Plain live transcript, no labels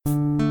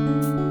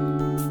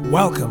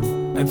Welcome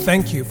and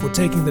thank you for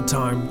taking the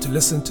time to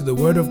listen to the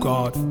Word of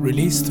God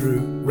released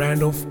through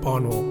Randolph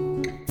Barnwell.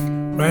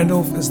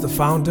 Randolph is the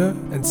founder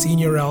and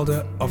senior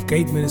elder of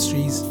Gate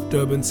Ministries,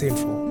 Durban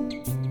Central.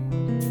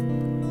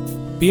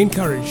 Be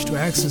encouraged to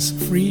access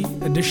free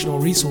additional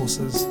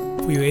resources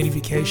for your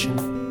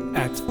edification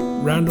at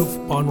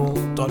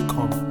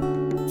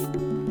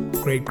randolphbarnwell.com.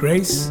 Great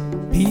grace,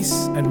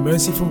 peace, and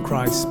mercy from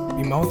Christ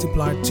be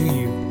multiplied to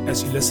you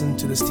as you listen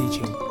to this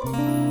teaching.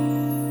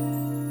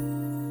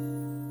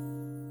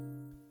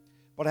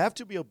 But I have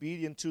to be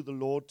obedient to the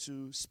Lord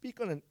to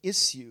speak on an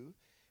issue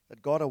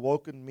that God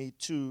awoken me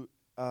to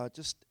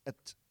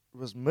it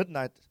was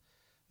midnight,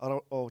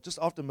 or just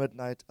after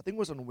midnight. I think it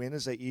was on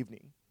Wednesday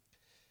evening.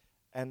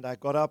 And I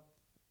got up,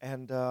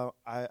 and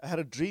I had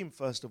a dream,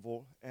 first of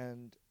all.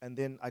 And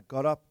then I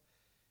got up,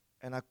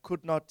 and I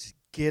could not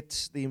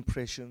get the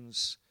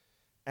impressions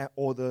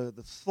or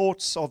the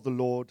thoughts of the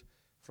Lord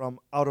from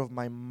out of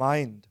my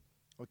mind,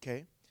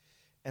 okay?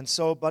 And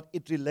so, but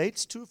it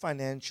relates to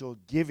financial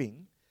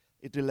giving.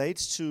 It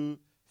relates to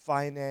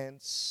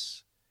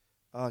finance,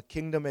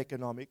 kingdom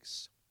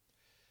economics.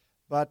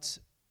 But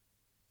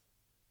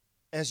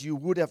as you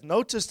would have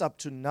noticed up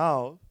to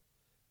now,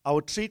 our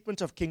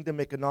treatment of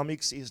kingdom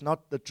economics is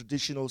not the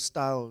traditional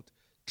styled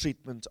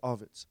treatment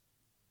of it.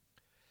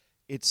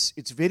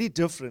 It's very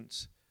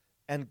different,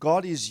 and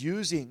God is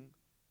using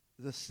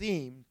the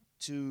theme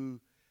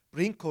to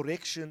bring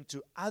correction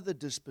to other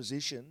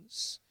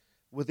dispositions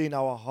within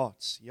our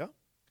hearts, yeah?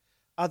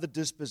 Other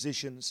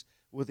dispositions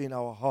within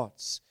our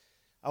hearts.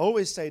 I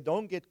always say,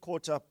 don't get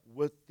caught up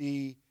with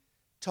the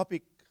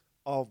topic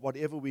of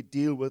whatever we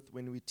deal with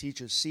when we teach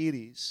a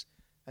series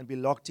and be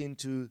locked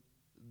into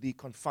the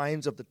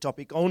confines of the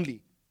topic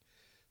only.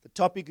 The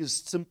topic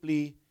is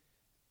simply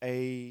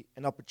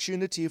an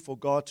opportunity for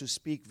God to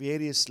speak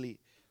variously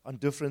on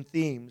different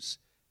themes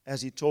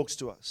as He talks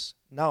to us.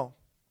 Now,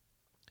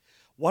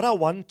 what I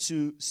want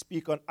to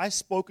speak on, I've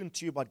spoken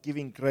to you about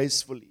giving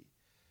gracefully,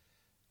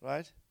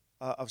 right?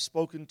 I've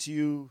spoken to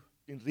you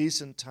in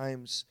recent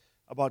times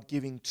about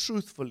giving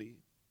truthfully,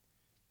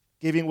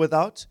 giving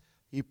without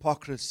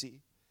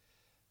hypocrisy.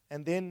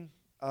 And then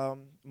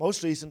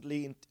most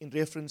recently in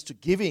reference to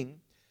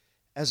giving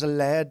as a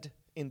lad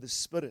in the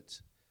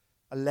Spirit.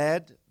 A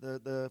lad,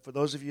 for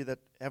those of you that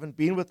haven't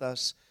been with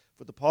us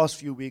for the past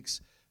few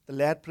weeks, the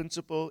lad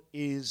principle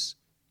was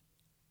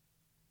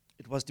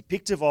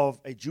depictive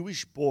of a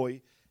Jewish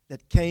boy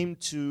that came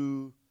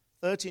to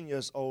 13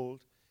 years old,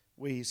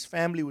 where his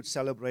family would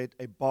celebrate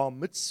a bar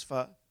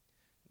mitzvah,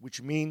 which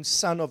means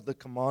son of the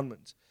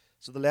commandment.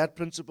 So the lad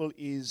principle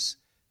is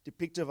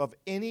depictive of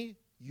any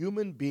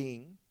human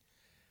being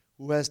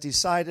who has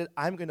decided,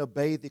 I'm going to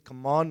obey the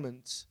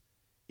commandments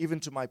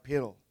even to my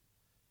peril.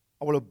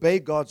 I will obey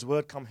God's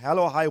word come hell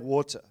or high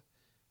water.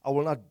 I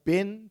will not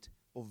bend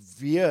or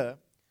veer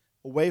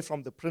away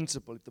from the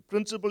principle. If the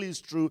principle is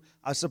true,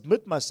 I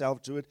submit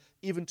myself to it,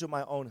 even to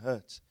my own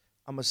hurt.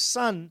 I'm a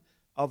son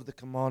of the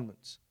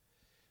commandment.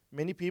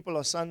 Many people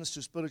are sons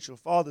to spiritual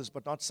fathers,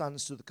 but not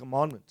sons to the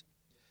commandment.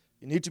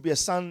 You need to be a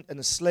son and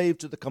a slave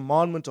to the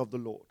commandment of the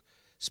Lord.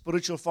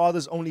 Spiritual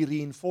fathers only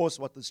reinforce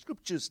what the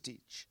scriptures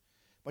teach.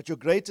 But your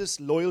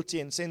greatest loyalty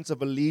and sense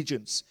of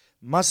allegiance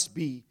must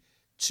be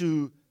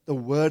to the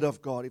word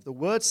of God. If the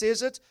word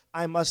says it,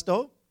 I must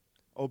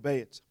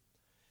obey it.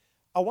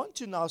 I want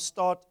to now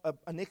start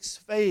a next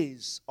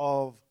phase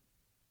of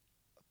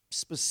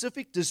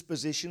specific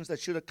dispositions that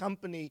should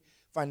accompany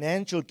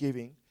financial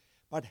giving,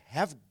 but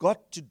have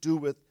got to do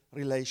with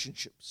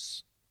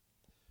relationships.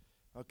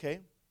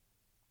 Okay?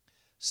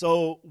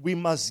 So we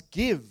must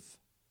give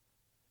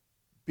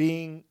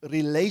being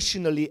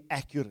relationally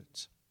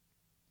accurate.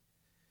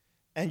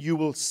 And you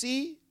will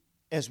see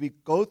as we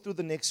go through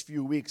the next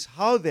few weeks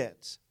how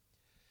that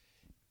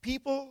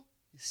people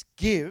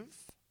give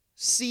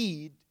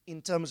seed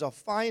in terms of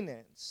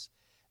finance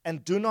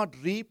and do not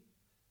reap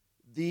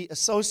the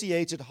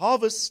associated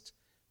harvest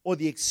or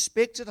the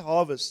expected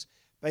harvest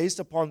based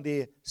upon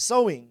their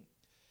sowing,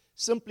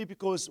 simply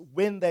because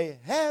when they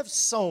have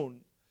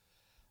sown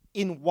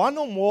in one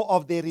or more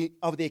of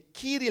their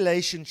key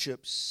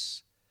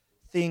relationships,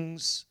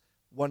 things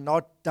were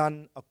not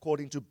done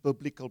according to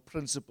biblical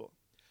principle,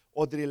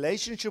 or the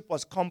relationship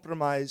was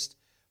compromised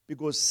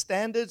because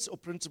standards or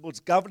principles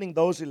governing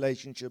those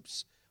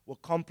relationships were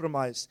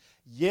compromised.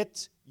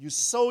 Yet you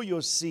sow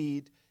your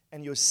seed,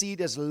 and your seed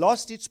has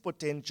lost its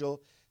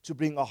potential to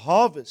bring a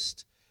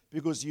harvest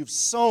because you've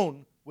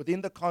sown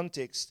within the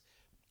context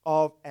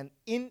of an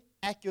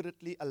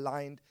inaccurately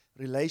aligned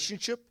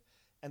relationship.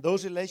 And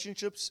those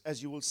relationships,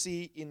 as you will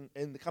see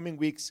in the coming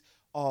weeks,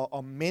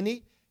 are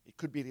many. It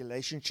could be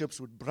relationships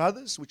with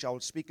brothers, which I will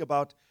speak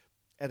about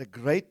in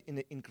great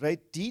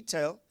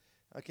detail.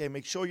 Okay,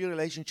 make sure your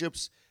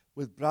relationships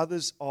with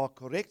brothers are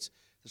correct.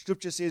 The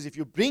scripture says, if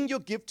you bring your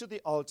gift to the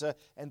altar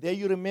and there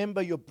you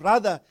remember your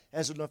brother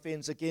has an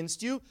offense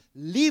against you,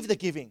 leave the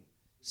giving.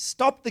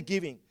 Stop the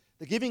giving.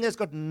 The giving has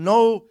got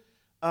no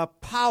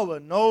power,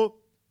 no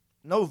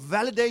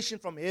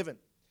validation from heaven.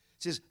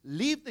 It says,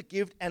 leave the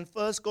gift and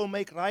first go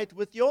make right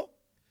with your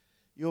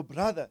your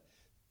brother.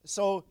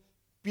 So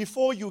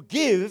before you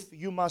give,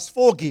 you must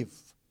forgive.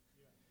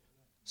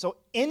 So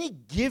any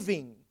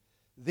giving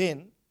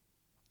then,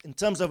 in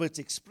terms of its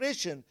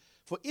expression,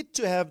 for it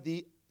to have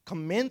the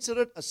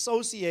commensurate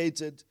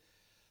associated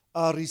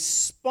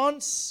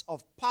response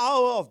of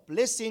power, of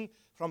blessing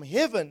from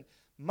heaven,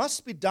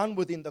 must be done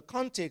within the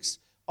context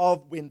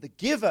of when the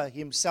giver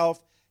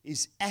himself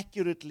is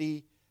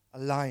accurately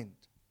aligned.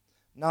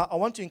 Now, I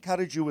want to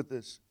encourage you with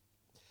this.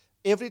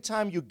 Every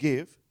time you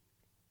give,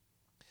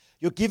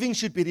 your giving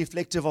should be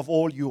reflective of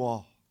all you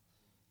are.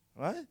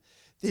 Right?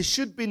 There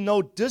should be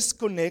no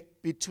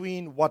disconnect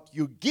between what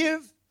you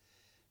give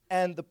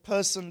and the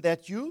person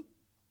that you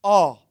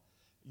are.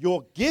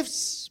 Your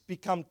gifts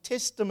become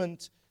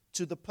testament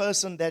to the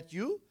person that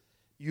you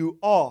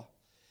are.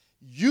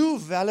 You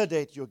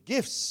validate your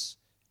gifts.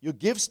 Your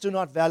gifts do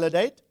not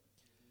validate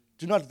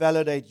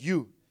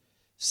you.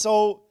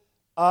 So,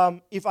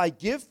 if I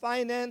give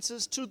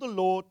finances to the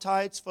Lord,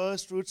 tithes,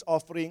 first fruits,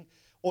 offering,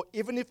 or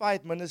even if I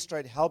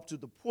administrate help to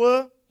the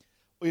poor,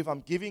 or if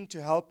I'm giving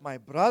to help my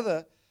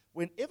brother,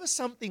 whenever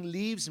something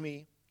leaves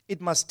me,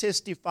 it must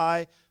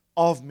testify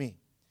of me.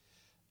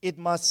 It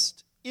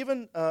must,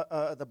 even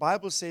the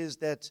Bible says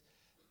that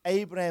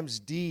Abraham's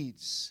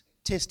deeds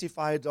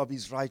testified of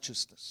his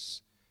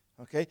righteousness.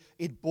 Okay?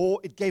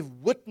 It gave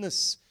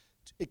witness,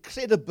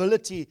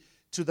 credibility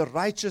to the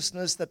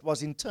righteousness that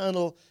was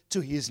internal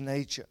to his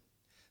nature.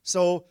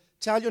 So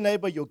tell your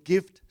neighbor, your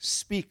gift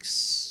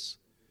speaks.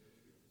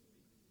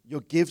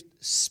 Your gift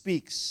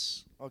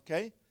speaks.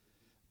 Okay?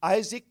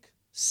 Isaac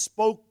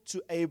spoke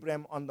to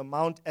Abraham on the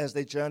mount as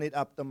they journeyed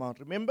up the mount.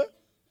 Remember?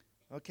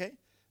 Okay?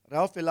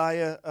 Ralph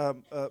Elia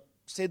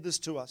said this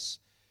to us.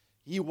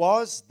 He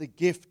was the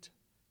gift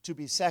to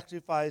be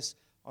sacrificed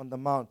on the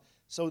mount.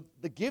 So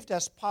the gift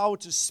has power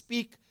to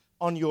speak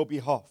on your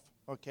behalf.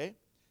 Okay?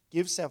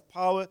 Gifts have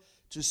power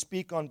to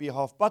speak on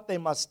behalf, but they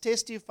must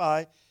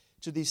testify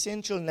to the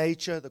essential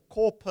nature, the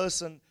core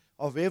person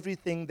of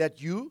everything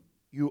that you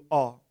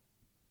are.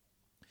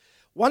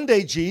 One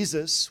day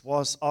Jesus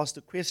was asked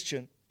a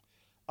question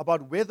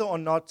about whether or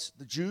not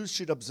the Jews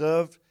should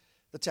observe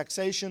the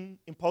taxation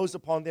imposed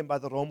upon them by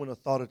the Roman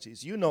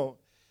authorities. You know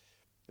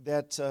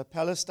that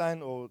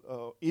Palestine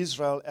or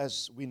Israel,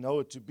 as we know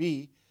it to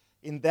be,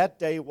 in that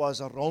day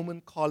was a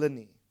Roman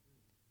colony.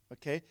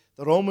 Okay?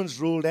 The Romans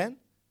ruled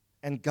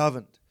and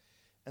governed.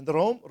 And the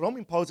Rome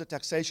imposed a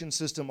taxation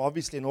system,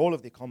 obviously, in all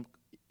of the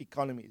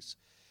economies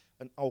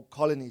and our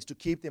colonies to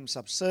keep them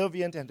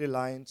subservient and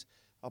reliant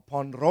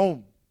upon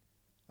Rome.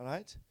 All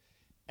right?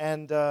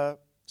 And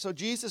so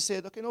Jesus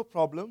said, okay, no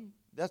problem.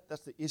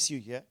 That's the issue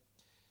here.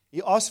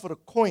 He asked for a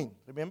coin,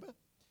 remember? He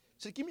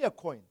said, give me a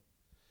coin.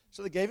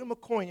 So they gave him a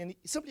coin, and he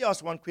simply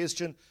asked one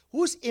question,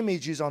 whose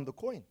image is on the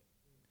coin?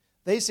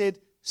 They said,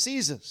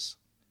 Caesar's.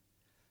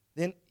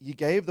 Then he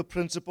gave the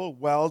principle,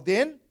 well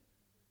then,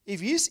 if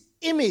his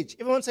image,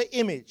 everyone say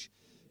image,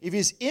 if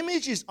his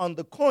image is on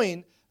the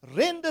coin,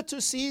 render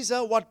to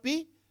Caesar what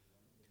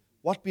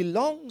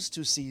belongs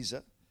to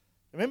Caesar.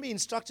 Remember, he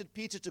instructed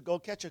Peter to go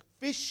catch a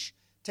fish,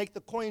 take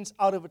the coins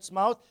out of its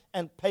mouth,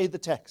 and pay the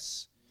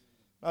tax.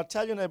 Now, I'll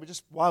tell your neighbor,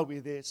 just while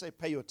we're there, say,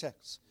 pay your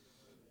tax.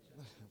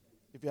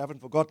 If you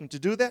haven't forgotten to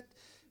do that.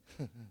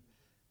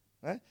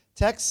 Right?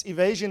 Tax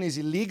evasion is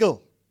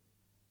illegal.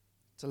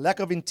 It's a lack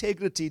of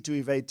integrity to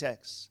evade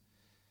tax.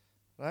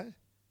 Right?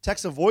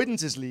 Tax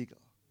avoidance is legal.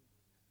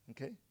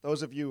 Okay?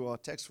 Those of you who are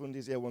tax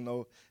friendlies here will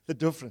know the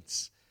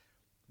difference.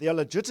 There are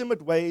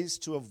legitimate ways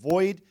to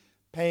avoid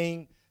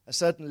paying a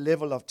certain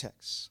level of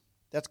tax.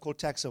 That's called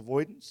tax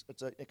avoidance.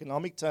 It's an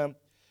economic term.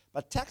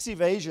 But tax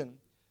evasion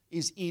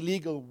is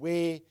illegal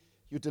where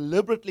you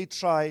deliberately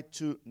try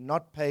to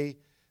not pay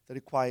the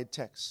required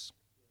tax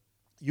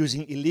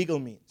using illegal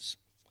means.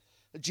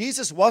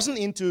 Jesus wasn't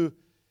into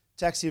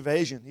tax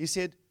evasion. He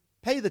said,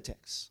 pay the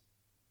tax,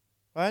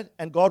 right?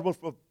 And God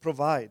will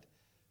provide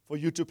for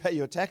you to pay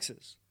your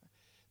taxes.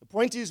 The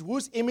point is,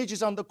 whose image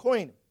is on the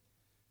coin?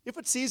 If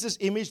it's Caesar's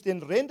image,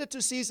 then render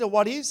to Caesar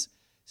what is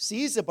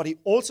Caesar. But he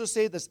also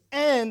said this,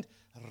 and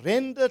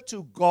render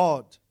to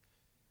God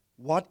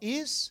what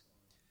is?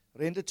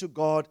 Render to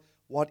God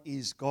what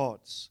is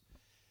God's.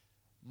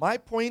 My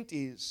point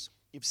is,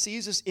 if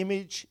Caesar's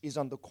image is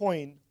on the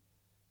coin,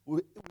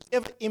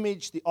 whichever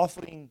image the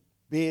offering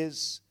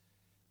bears,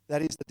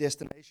 that is the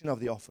destination of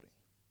the offering.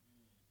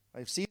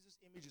 If Caesar's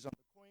image is on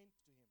the coin,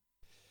 to him.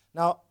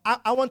 Now,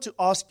 I want to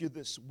ask you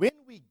this. When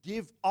we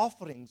give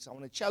offerings, I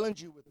want to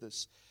challenge you with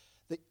this.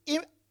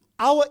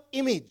 Our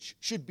image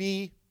should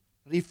be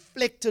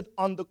reflected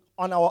on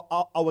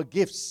our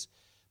gifts.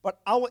 But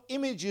our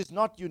image is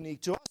not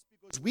unique to us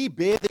because we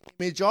bear the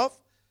image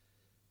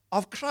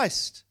of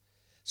Christ.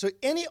 So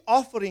any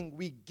offering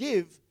we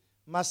give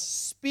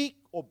must speak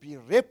or be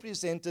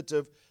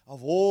representative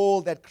of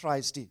all that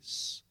Christ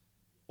is.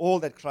 All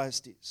that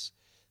Christ is.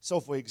 So,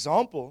 for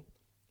example,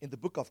 in the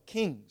book of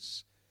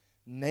Kings,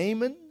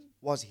 Naaman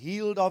was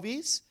healed of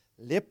his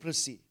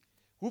leprosy.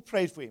 Who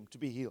prayed for him to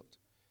be healed?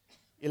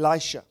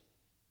 Elisha.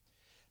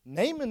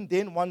 Naaman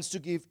then wants to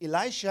give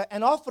Elisha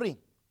an offering.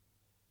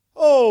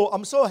 Oh,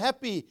 I'm so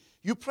happy.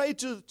 You pray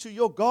to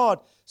your God.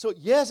 So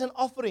here's an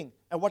offering.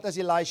 And what does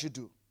Elisha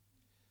do?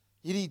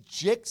 He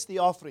rejects the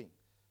offering.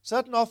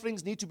 Certain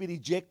offerings need to be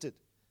rejected.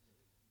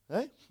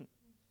 Right?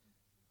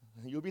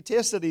 You'll be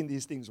tested in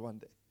these things one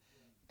day.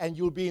 And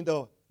you'll be in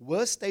the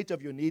worst state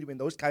of your need when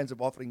those kinds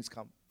of offerings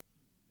come.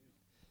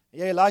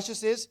 Yeah, Elisha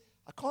says,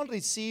 I can't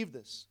receive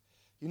this.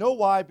 You know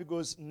why?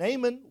 Because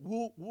Naaman,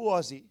 who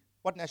was he?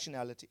 What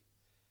nationality?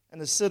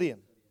 An Assyrian.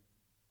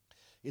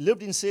 He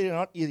lived in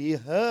Syria. He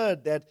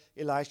heard that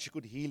Elisha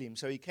could heal him.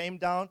 So he came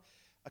down.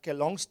 Okay,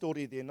 long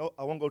story there. No,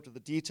 I won't go to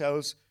the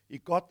details. He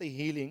got the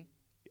healing.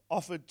 He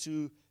offered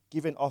to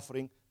give an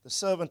offering. The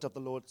servant of the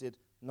Lord said,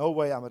 no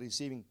way am I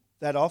receiving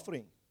that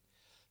offering.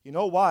 You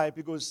know why?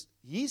 Because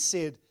he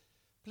said,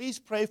 please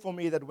pray for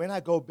me that when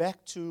I go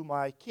back to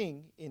my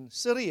king in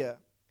Syria,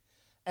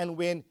 and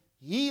when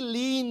he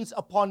leans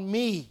upon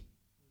me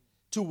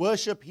to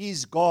worship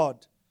his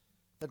God,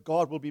 that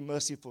God will be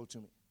merciful to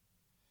me.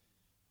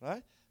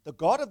 Right? The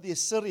god of the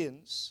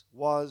Assyrians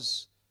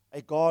was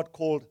a god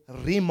called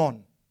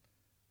Rimmon,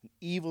 an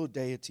evil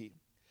deity,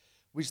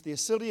 which the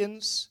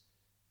Assyrians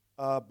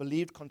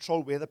believed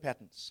controlled weather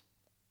patterns,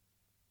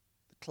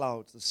 the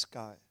clouds, the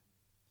sky.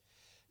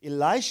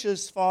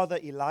 Elisha's father,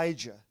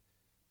 Elijah,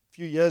 a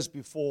few years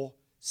before,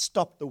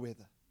 stopped the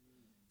weather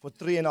for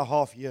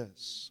 3.5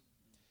 years.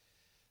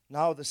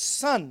 Now the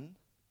son,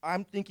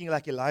 I'm thinking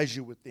like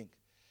Elijah would think,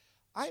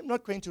 I'm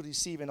not going to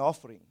receive an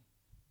offering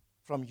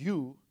from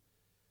you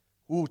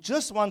who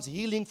just wants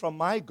healing from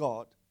my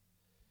God,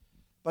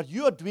 but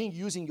you are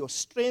using your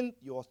strength,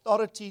 your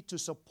authority to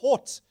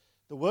support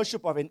the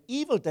worship of an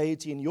evil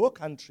deity in your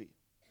country,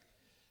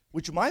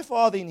 which my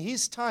father in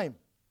his time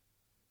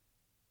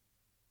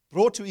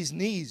brought to his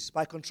knees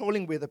by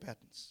controlling weather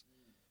patterns.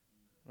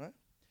 Right?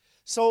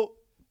 So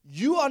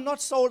you are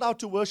not sold out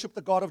to worship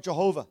the God of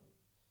Jehovah,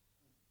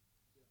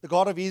 the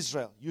God of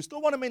Israel. You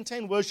still want to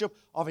maintain worship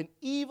of an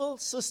evil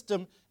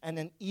system and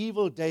an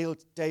evil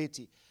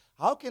deity.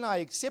 How can I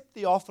accept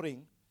the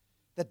offering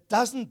that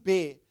doesn't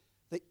bear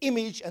the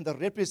image and the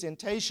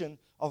representation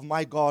of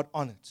my God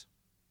on it?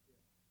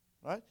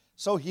 Right?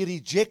 So he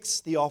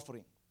rejects the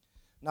offering.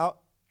 Now,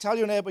 tell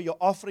your neighbor, your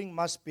offering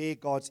must bear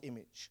God's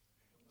image.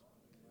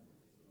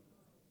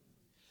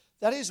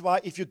 That is why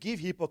if you give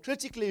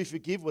hypocritically, if you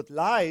give with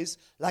lies,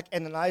 like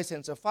Ananias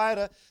and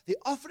Sapphira, the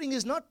offering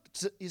is not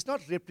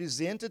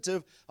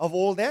representative of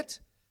all that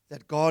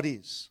God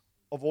is,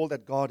 of all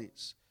that God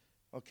is.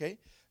 Okay?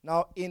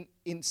 Now, in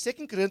 2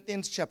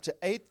 Corinthians chapter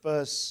 8,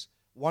 verse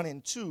 1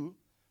 and 2,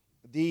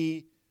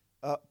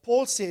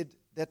 Paul said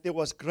that there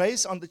was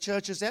grace on the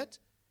churches at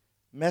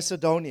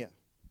Macedonia.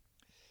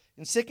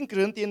 In 2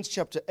 Corinthians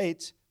chapter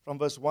 8, from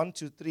verse 1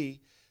 to 3,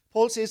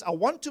 Paul says, I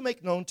want to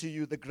make known to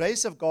you the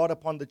grace of God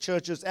upon the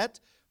churches at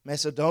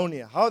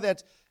Macedonia. How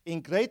that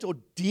in great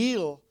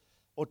ordeal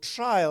or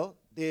trial,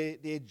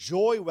 their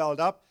joy welled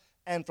up,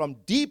 and from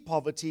deep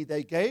poverty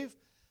they gave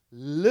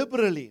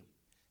liberally.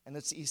 And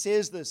he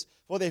says this,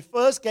 for they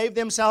first gave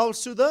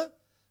themselves to the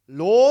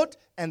Lord,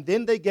 and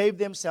then they gave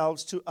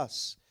themselves to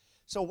us.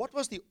 So what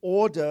was the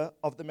order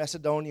of the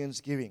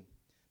Macedonians giving?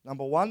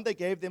 Number one, they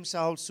gave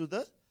themselves to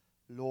the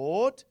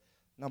Lord.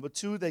 Number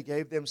two, they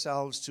gave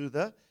themselves to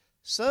the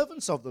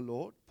servants of the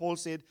Lord. Paul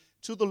said,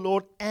 to the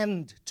Lord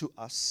and to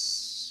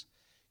us.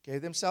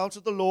 Gave themselves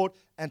to the Lord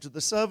and to the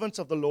servants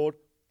of the Lord,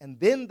 and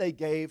then they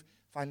gave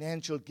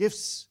financial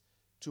gifts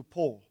to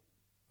Paul.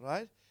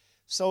 Right?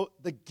 So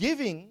the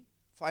giving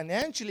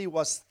financially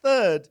was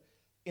third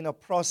in a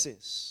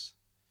process.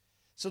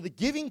 So the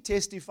giving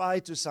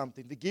testified to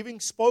something. The giving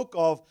spoke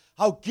of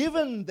how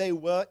given they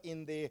were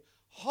in their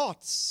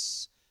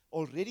hearts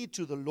already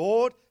to the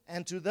Lord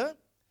and to the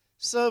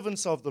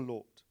servants of the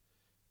Lord.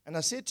 And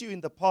I said to you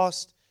in the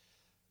past,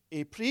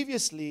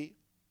 previously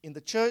in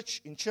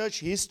church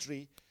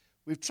history,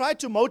 we've tried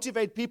to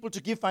motivate people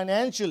to give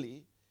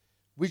financially,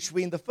 which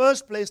were in the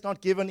first place not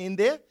given in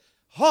their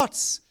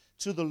hearts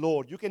to the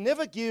Lord. You can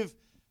never give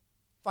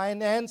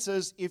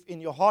finances if in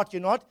your heart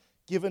you're not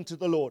given to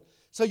the Lord.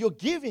 So your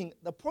giving,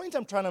 the point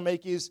I'm trying to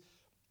make is,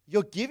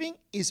 your giving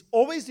is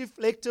always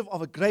reflective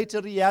of a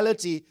greater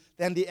reality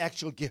than the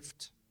actual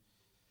gift.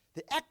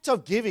 The act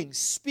of giving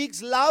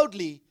speaks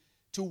loudly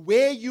to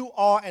where you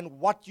are and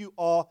what you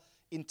are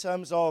in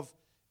terms of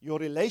your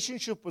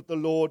relationship with the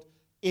Lord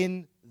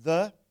in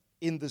the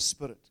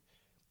Spirit.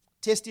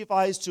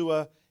 Testifies to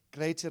a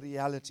greater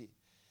reality.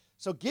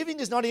 So giving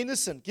is not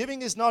innocent.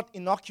 Giving is not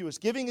innocuous.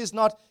 Giving is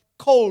not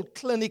cold,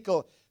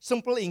 clinical,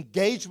 simple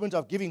engagement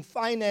of giving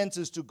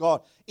finances to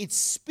God. It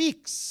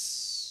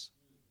speaks.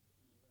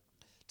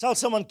 Tell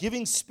someone,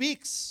 giving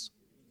speaks.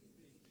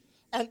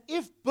 And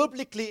if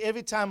biblically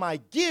every time I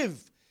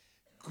give,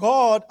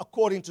 God,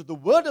 according to the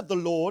word of the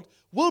Lord,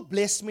 will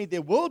bless me,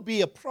 there will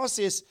be a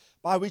process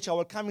by which I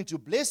will come into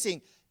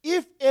blessing.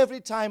 If every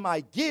time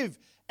I give,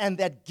 and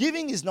that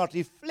giving is not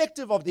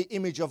reflective of the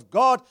image of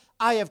God,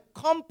 I have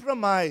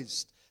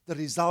compromised the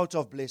result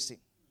of blessing.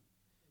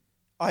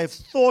 I have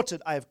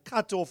thwarted, I have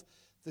cut off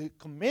the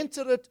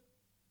commensurate,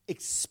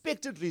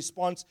 expected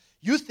response.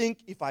 You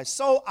think if I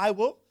sow, I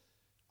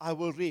I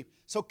will reap.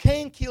 So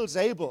Cain kills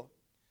Abel,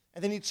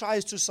 and then he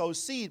tries to sow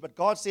seed, but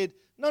God said,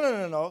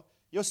 no.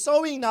 Your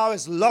sowing now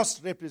is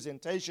lost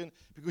representation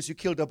because you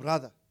killed a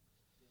brother.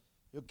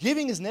 Your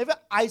giving is never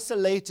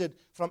isolated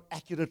from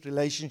accurate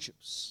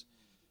relationships.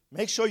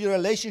 Make sure your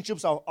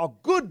relationships are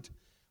good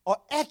or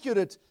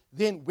accurate.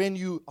 Then when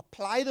you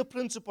apply the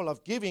principle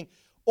of giving,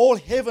 all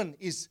heaven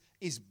is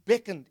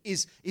beckoned,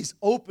 is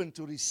open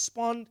to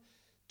respond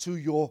to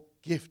your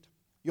gift.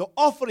 Your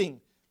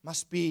offering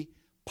must be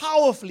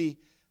powerfully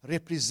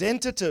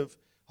representative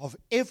of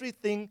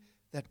everything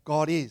that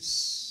God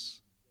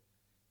is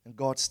and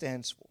God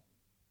stands for.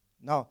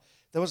 Now,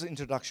 that was an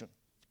introduction.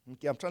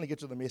 Okay, I'm trying to get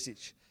to the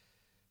message.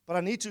 But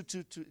I need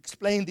to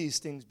explain these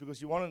things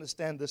because you want to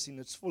understand this in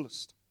its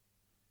fullest.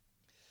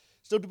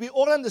 So do we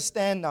all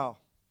understand now,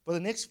 for the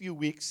next few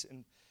weeks,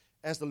 and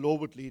as the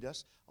Lord would lead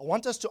us, I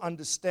want us to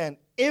understand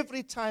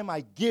every time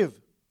I give,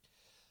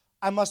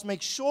 I must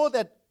make sure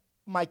that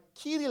my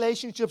key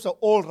relationships are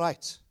all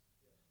right.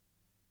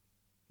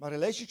 My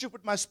relationship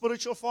with my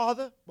spiritual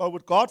father, well,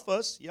 with God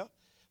first, yeah.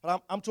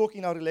 But I'm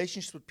talking our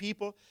relationships with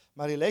people,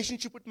 my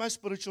relationship with my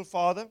spiritual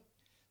father,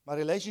 my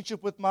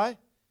relationship with my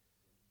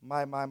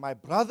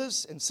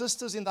brothers and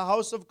sisters in the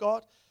house of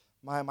God,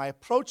 my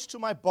approach to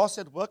my boss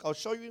at work. I'll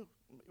show you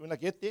when I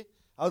get there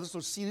how this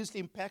will seriously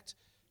impact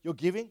your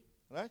giving.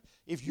 Right?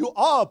 If you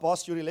are a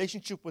boss, your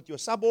relationship with your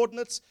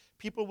subordinates,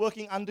 people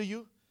working under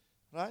you,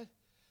 right?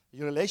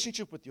 Your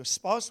relationship with your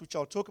spouse, which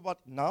I'll talk about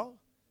now,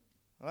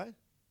 right?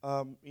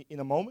 In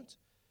a moment,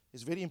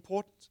 is very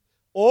important.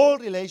 All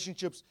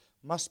relationships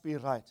must be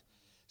right.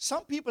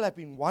 Some people have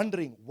been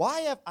wondering,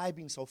 why have I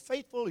been so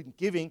faithful in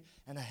giving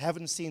and I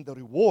haven't seen the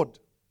reward?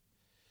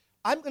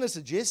 I'm going to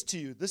suggest to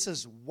you this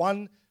is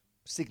one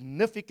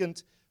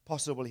significant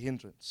possible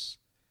hindrance.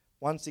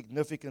 One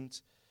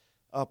significant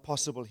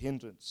possible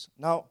hindrance.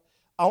 Now,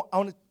 I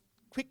want to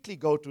quickly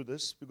go through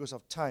this because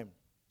of time.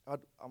 I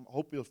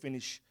hope we'll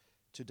finish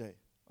today.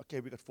 Okay,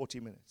 we got 40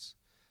 minutes.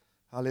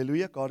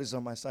 Hallelujah. God is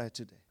on my side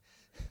today.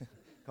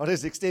 God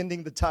is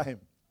extending the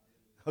time.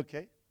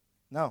 Okay?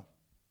 Now,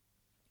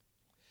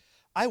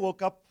 I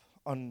woke up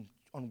on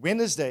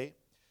Wednesday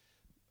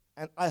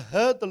and I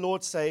heard the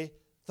Lord say,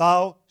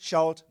 "Thou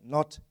shalt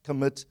not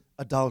commit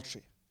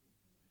adultery."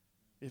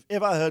 If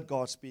ever I heard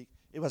God speak,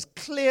 it was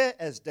clear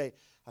as day.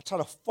 I tried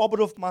to fob it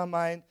off my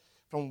mind.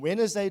 From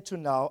Wednesday to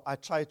now, I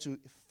tried to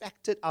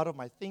effect it out of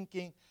my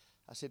thinking.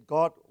 I said,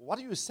 "God, what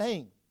are you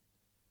saying?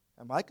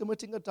 Am I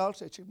committing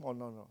adultery?" I said, "Oh,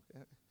 no.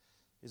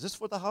 Is this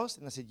for the house?"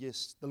 And I said,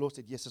 "Yes." The Lord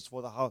said, "Yes, it's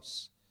for the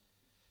house."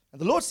 And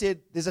the Lord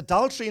said, "There's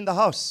adultery in the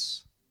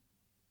house."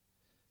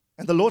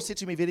 And the Lord said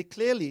to me very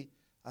clearly,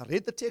 I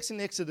read the text in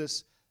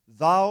Exodus,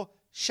 "Thou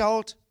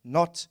shalt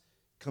not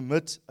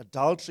commit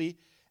adultery."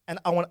 And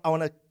I want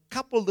to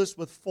couple this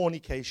with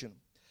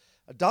fornication.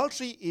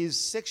 Adultery is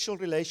sexual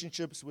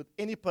relationships with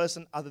any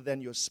person other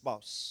than your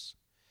spouse.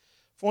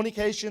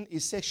 Fornication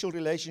is sexual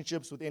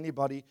relationships with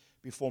anybody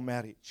before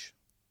marriage.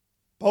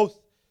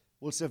 Both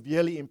will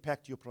severely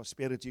impact your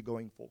prosperity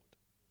going forward.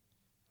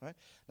 Right?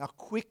 Now,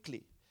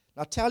 quickly.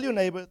 Now, tell your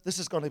neighbor, this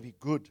is going to be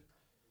good.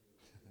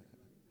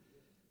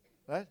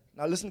 Right?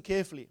 Now, listen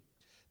carefully.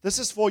 This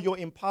is for your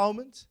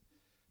empowerment.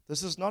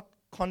 This is not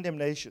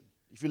condemnation.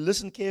 If you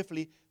listen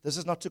carefully, this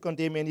is not to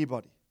condemn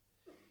anybody.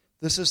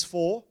 This is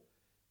for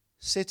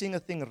setting a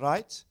thing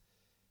right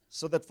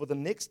so that for the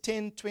next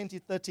 10, 20,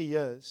 30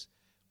 years,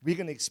 we're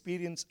going to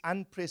experience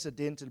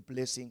unprecedented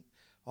blessing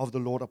of the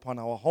Lord upon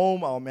our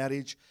home, our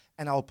marriage,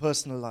 and our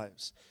personal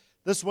lives.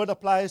 This word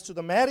applies to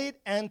the married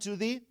and to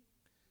the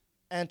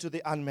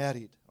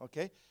unmarried,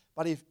 okay?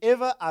 But if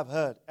ever I've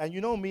heard, and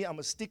you know me, I'm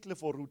a stickler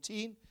for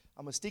routine,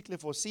 I'm a stickler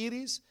for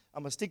series,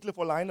 I'm a stickler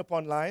for line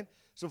upon line.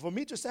 So for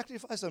me to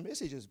sacrifice a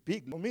message is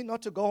big. For me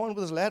not to go on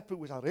with this lad,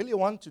 which I really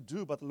want to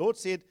do, but the Lord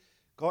said,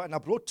 go, and I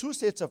brought 2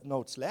 sets of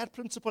notes, lad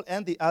principle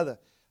and the other.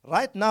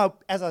 Right now,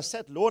 as I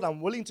said, Lord,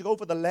 I'm willing to go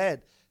for the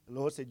lad. The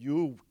Lord said,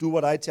 you do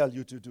what I tell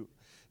you to do.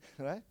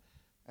 Right?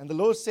 And the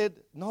Lord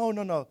said,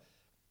 no.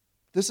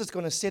 This is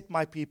going to set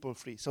my people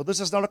free. So this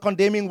is not a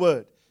condemning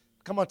word.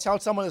 Come on, tell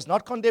someone it's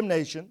not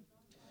condemnation.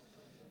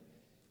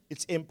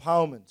 It's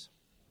empowerment.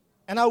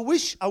 And I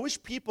wish I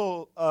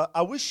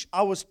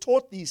was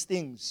taught these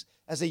things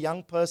as a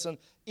young person,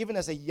 even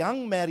as a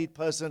young married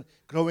person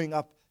growing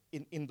up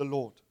in the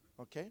Lord.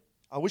 Okay?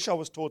 I wish I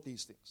was taught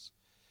these things.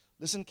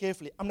 Listen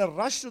carefully. I'm going to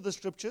rush through the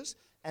scriptures,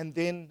 and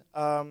then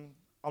I'm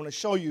going to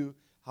show you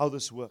how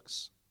this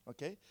works.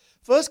 Okay?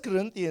 1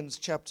 Corinthians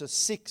chapter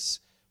 6,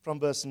 from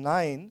verse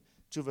 9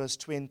 to verse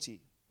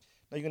 20.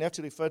 Now, you're going to have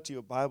to refer to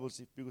your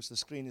Bibles because the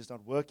screen is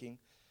not working.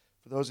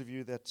 For those of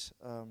you that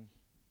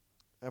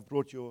have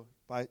brought your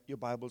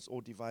Bibles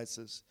or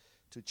devices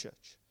to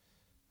church.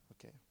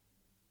 Okay.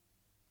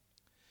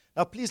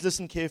 Now, please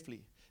listen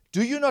carefully.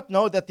 Do you not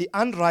know that the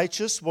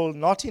unrighteous will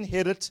not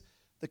inherit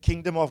the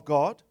kingdom of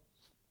God?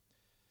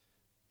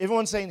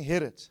 Everyone say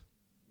inherit.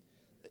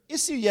 The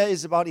issue here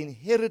is about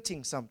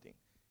inheriting something,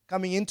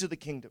 coming into the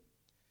kingdom.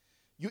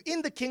 You're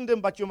in the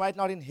kingdom, but you might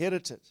not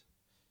inherit it.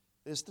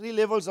 There's 3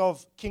 levels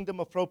of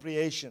kingdom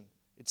appropriation.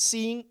 It's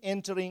seeing,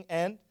 entering,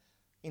 and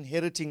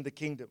inheriting the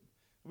kingdom.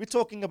 We're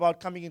talking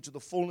about coming into the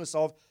fullness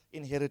of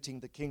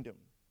inheriting the kingdom.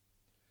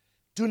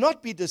 Do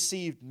not be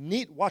deceived.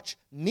 Watch,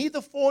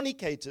 neither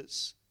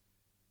fornicators.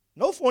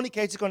 No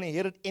fornicator can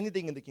inherit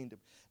anything in the kingdom.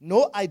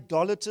 No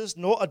idolaters,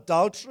 no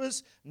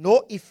adulterers,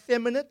 no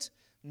effeminate,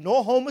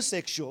 no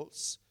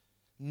homosexuals,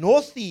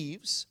 nor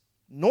thieves,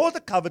 nor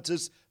the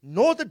covetous,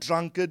 nor the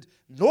drunkard,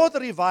 nor the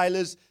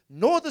revilers,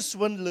 nor the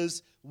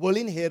swindlers will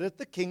inherit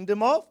the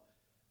kingdom of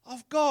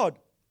God.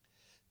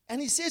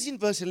 And he says in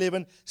verse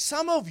 11,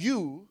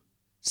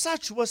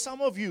 such were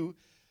some of you,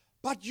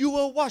 but you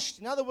were washed.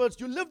 In other words,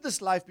 you lived this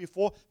life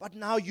before, but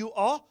now you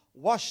are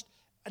washed.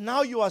 And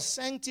now you are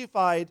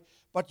sanctified,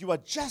 but you are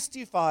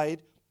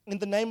justified in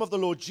the name of the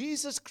Lord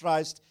Jesus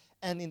Christ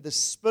and in the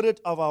Spirit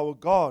of our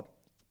God.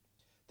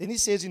 Then he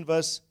says in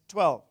verse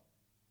 12,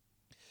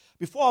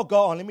 before I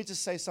go on, let me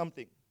just say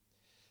something.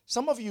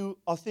 Some of you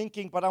are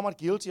thinking, but I'm not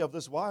guilty of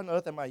this. Why on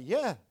earth am I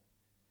here?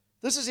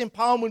 This is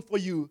empowerment for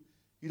you.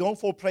 You don't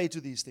fall prey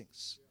to these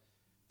things.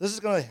 This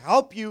is going to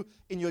help you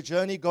in your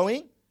journey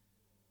going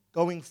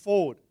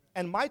forward.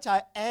 And might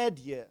I add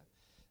here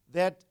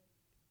that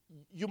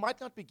you might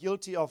not be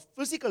guilty of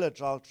physical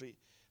adultery,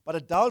 but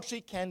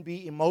adultery can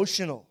be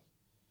emotional.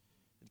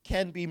 It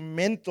can be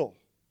mental.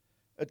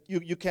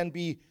 You can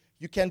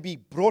be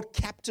brought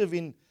captive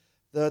in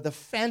the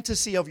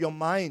fantasy of your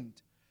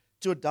mind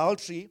to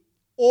adultery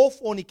or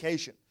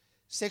fornication.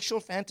 Sexual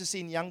fantasy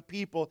in young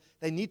people,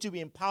 they need to be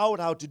empowered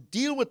how to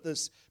deal with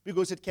this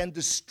because it can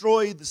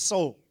destroy the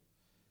soul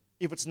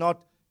if it's not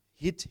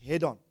hit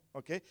head on.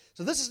 Okay?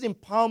 So this is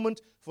empowerment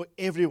for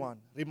everyone.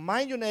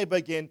 Remind your neighbor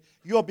again,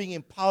 you are being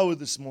empowered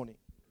this morning.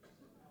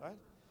 Right?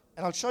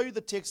 And I'll show you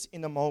the text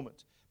in a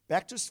moment.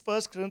 Back to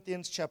 1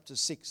 Corinthians chapter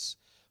 6.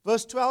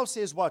 Verse 12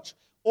 says, watch,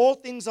 all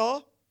things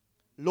are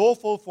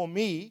lawful for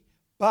me,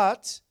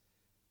 but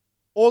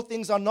all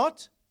things are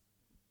not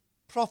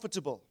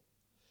profitable.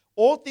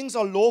 All things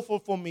are lawful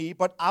for me,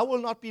 but I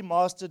will not be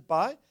mastered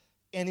by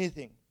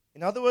anything.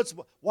 In other words,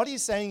 what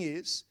he's saying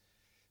is,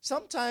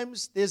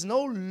 sometimes there's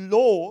no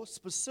law,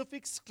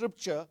 specific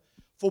scripture,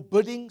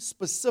 forbidding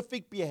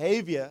specific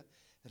behavior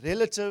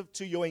relative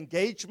to your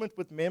engagement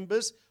with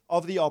members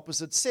of the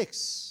opposite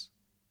sex.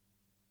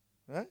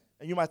 Right?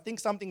 And you might think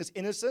something is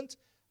innocent.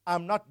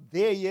 I'm not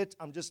there yet.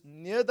 I'm just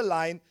near the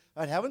line.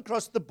 I haven't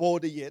crossed the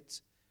border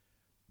yet.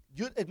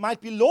 It might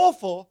be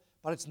lawful,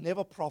 but it's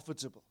never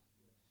profitable.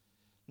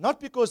 Not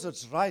because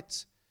it's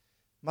right,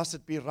 must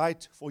it be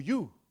right for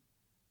you.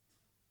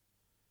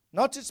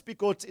 Not just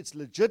because it's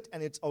legit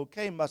and it's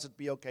okay, must it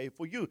be okay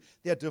for you.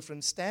 There are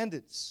different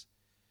standards.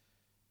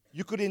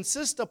 You could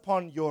insist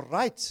upon your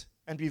right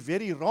and be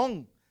very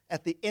wrong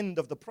at the end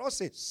of the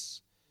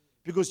process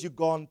because you've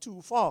gone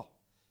too far.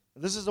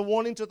 This is a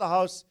warning to the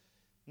house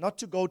not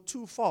to go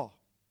too far.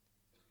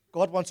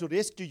 God wants to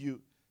rescue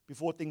you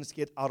before things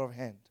get out of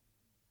hand.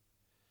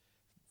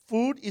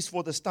 Food is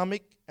for the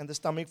stomach and the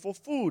stomach for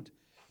food.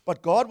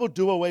 But God will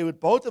do away with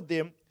both of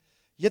them.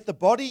 Yet the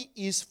body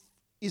is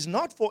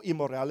not for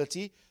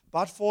immorality,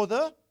 but for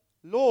the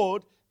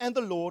Lord, and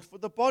the Lord for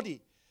the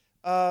body.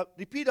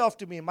 Repeat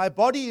after me. My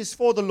body is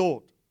for the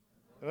Lord.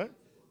 Right?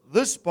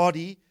 This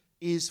body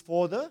is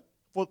that's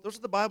what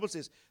the Bible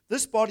says.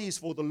 This body is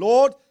for the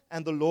Lord,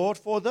 and the Lord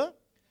for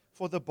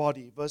the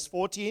body. Verse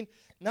 14.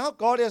 Now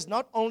God has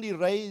not only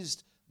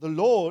raised the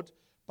Lord,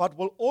 but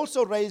will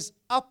also raise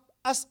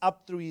us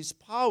up through his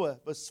power.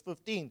 Verse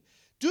 15.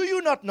 Do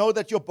you not know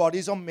that your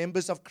bodies are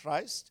members of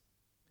Christ?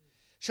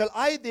 Shall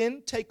I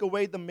then take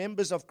away the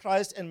members of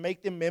Christ and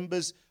make them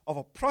members of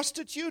a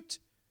prostitute?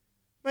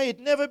 May it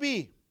never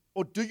be.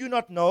 Or do you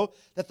not know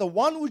that the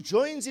one who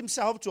joins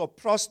himself to a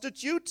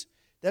prostitute,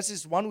 that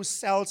is one who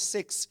sells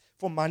sex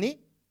for money,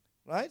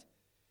 right?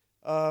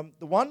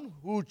 The one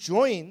who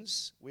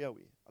joins, where are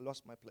we? I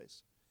lost my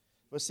place.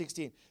 Verse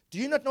 16. Do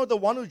you not know the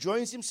one who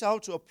joins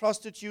himself to a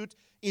prostitute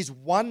is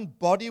one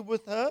body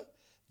with her?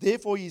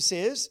 Therefore he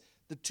says,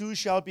 the two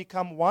shall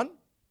become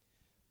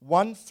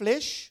one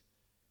flesh.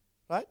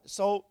 Right?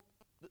 So,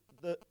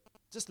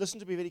 just listen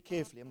to me very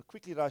carefully. I'm going to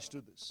quickly rush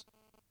through this.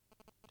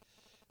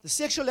 The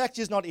sexual act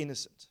is not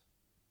innocent.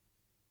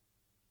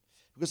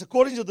 Because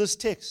according to this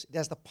text, it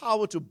has the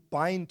power to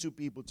bind two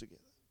people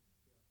together.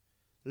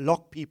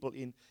 Lock people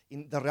in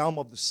the realm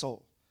of the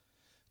soul.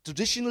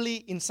 Traditionally,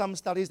 in some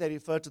studies, they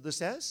refer to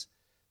this as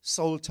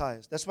soul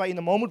ties. That's why in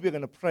a moment we're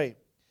going to pray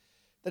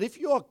that if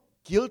you are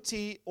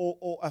guilty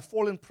or have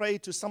fallen prey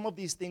to some of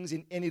these things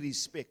in any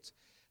respect,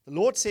 the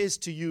Lord says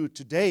to you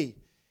today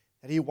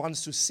that he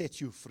wants to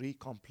set you free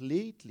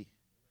completely.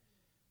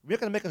 We're not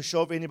going to make a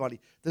show of anybody.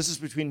 This is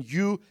between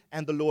you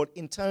and the Lord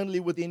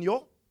internally within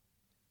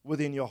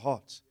your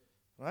heart.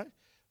 Right?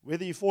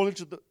 Whether you fall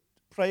into the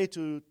prey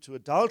to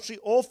adultery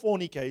or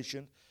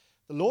fornication,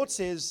 the Lord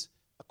says,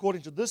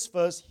 according to this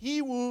verse, he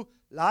who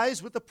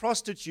lies with the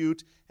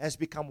prostitute has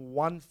become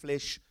one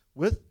flesh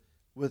with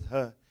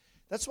her.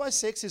 That's why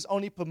sex is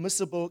only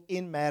permissible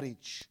in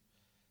marriage.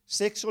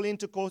 Sexual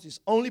intercourse is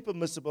only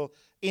permissible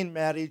in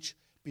marriage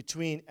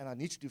between, and I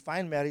need to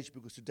define marriage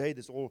because today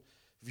there's all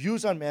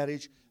views on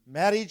marriage,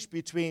 marriage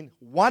between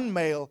one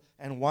male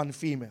and one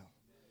female.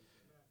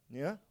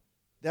 Yeah?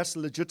 That's the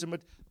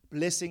legitimate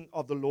blessing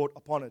of the Lord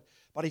upon it.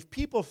 But if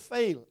people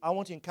fail, I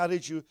want to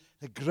encourage you,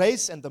 the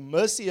grace and the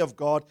mercy of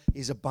God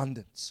is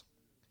abundant.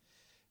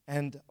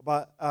 And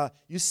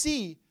you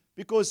see,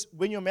 because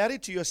when you're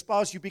married to your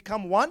spouse, you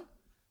become one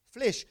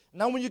flesh.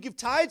 Now when you give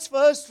tithes,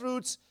 first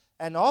fruits,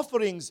 and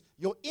offerings,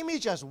 your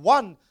image as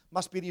one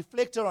must be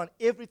reflected on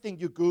everything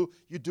you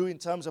do in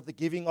terms of the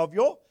giving of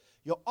your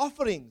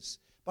offerings.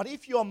 But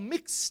if you're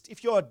mixed,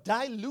 if you're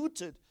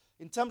diluted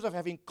in terms of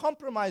having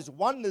compromised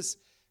oneness,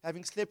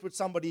 having slept with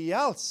somebody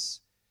else,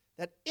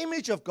 that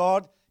image of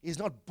God is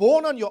not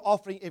born on your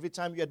offering every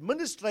time you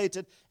administrate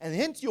it, and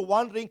hence you're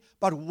wondering,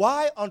 but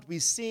why aren't we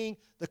seeing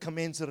the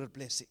commensurate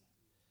blessing?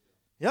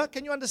 Yeah,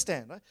 can you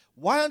understand? Right?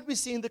 Why aren't we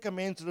seeing the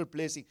commensurate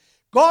blessing?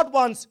 God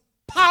wants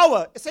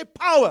power. Say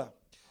power.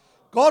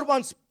 God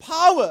wants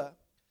power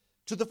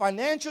to the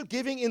financial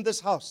giving in this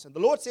house. And the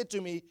Lord said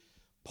to me,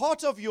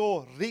 part of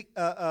your,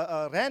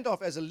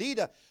 Randolph as a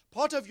leader,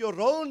 part of your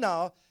role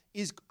now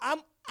is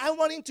I'm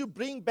wanting to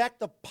bring back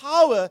the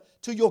power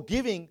to your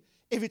giving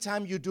every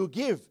time you do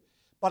give.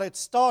 But it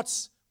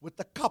starts with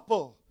the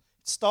couple.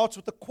 It starts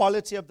with the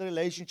quality of the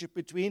relationship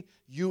between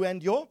you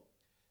and your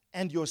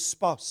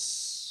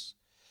spouse.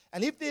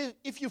 And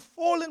if you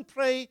fall and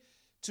prey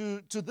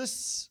to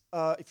this,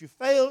 if you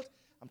failed,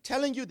 I'm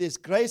telling you there's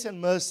grace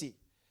and mercy.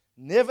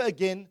 Never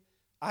again,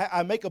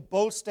 I make a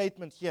bold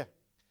statement here.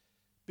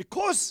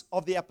 Because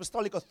of the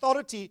apostolic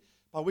authority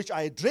by which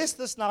I address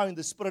this now in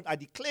the Spirit, I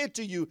declare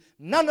to you,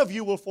 none of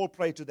you will fall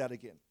prey to that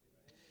again.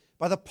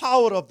 By the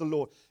power of the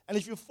Lord. And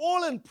if you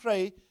fall and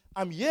prey,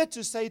 I'm here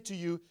to say to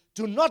you,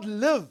 do not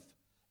live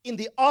in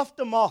the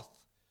aftermath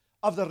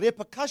of the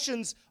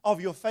repercussions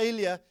of your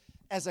failure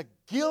as a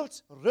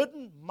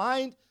guilt-ridden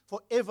mind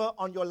forever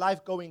on your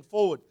life going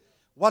forward.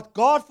 What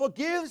God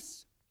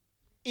forgives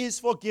is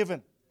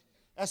forgiven.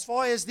 As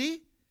far as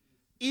the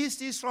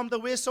east is from the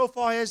west, so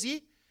far as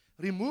He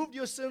removed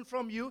your sin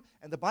from you.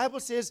 And the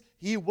Bible says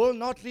He will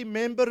not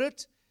remember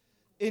it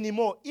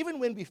anymore. Even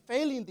when we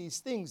fail in these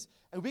things,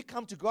 and we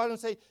come to God and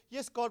say,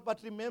 yes, God,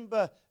 but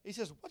remember. He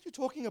says, what are you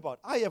talking about?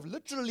 I have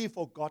literally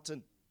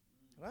forgotten.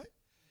 Right?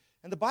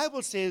 And the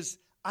Bible says,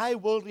 I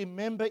will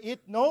remember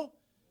it no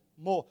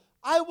more.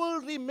 I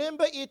will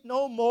remember it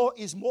no more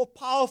is more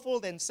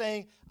powerful than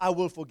saying, I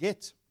will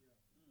forget.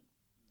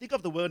 Think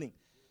of the wording.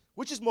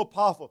 Which is more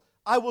powerful?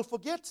 I will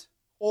forget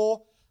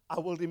or I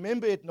will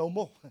remember it no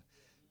more.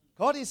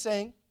 God is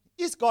saying,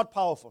 is God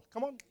powerful?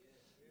 Come on.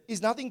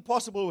 Is nothing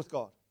possible with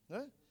God?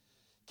 No?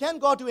 Can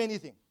God do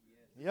anything?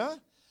 Yeah?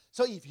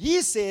 So if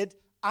He said,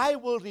 I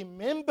will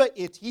remember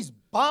it, He's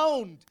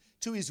bound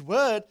to His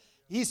word.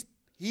 He's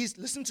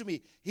listen to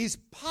me, His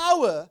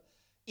power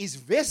is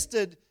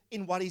vested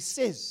in what He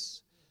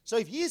says. So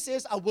if He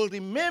says, I will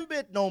remember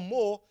it no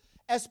more,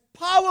 as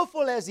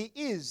powerful as He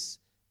is,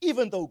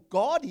 even though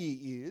God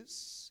He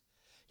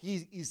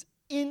is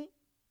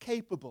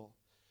incapable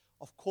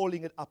of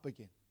calling it up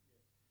again.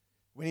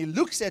 When He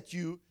looks at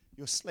you,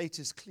 your slate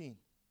is clean.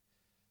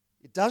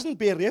 It doesn't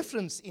bear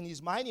reference in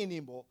His mind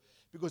anymore,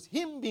 because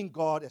Him being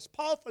God, as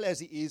powerful as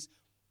He is,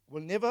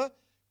 will never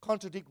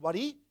contradict what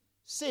He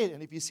said.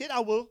 And if He said,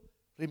 I will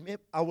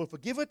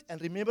forgive it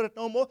and remember it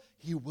no more,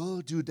 He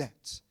will do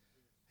that.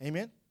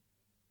 Amen?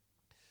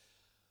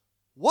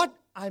 What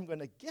I'm going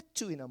to get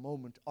to in a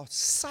moment are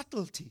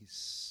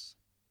subtleties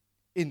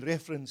in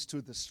reference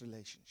to this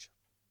relationship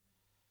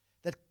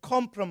that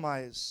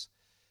compromise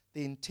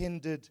the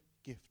intended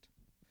gift.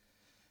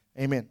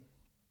 Amen.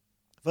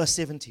 Verse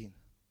 17.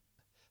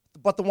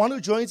 But the one who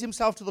joins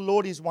himself to the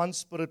Lord is one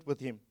spirit with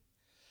Him.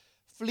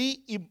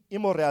 Flee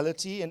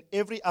immorality, and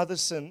every other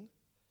sin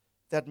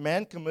that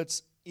man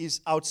commits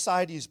is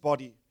outside his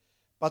body.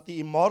 But the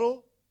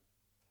immoral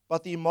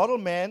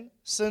man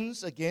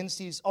sins against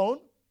his own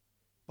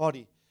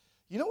body.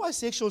 You know why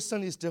sexual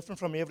sin is different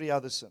from every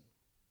other sin?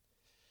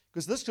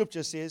 Because this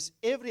scripture says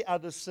every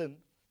other sin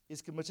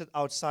is committed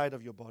outside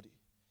of your body.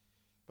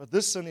 But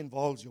this sin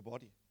involves your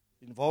body.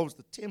 It involves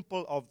the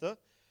temple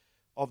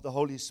of the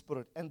Holy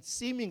Spirit. And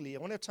seemingly, I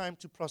don't have time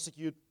to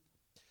prosecute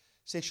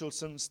sexual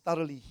sins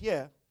thoroughly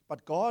here,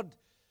 but God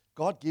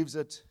gives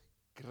it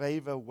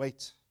graver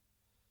weight.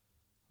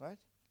 Right?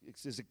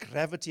 There's a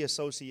gravity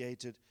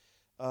associated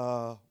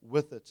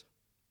with it.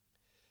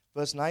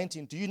 Verse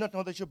 19, do you not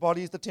know that your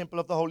body is the temple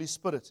of the Holy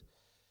Spirit,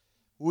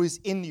 who is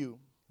in you,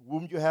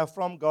 whom you have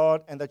from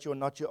God, and that you are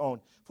not your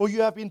own? For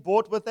you have been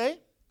bought with a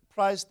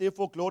price,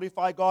 therefore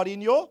glorify God in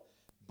your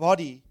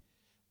body.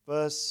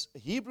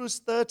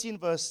 Hebrews 13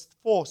 verse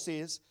 4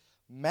 says,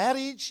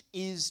 marriage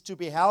is to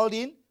be held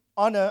in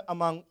honor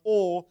among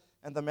all,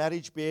 and the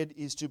marriage bed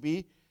is to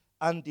be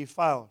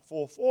undefiled.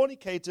 For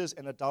fornicators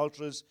and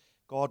adulterers,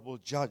 God will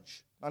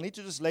judge. I need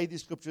to just lay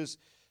these scriptures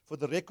for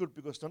the record,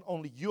 because not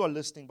only you are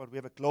listening, but we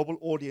have a global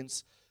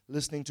audience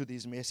listening to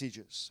these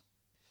messages.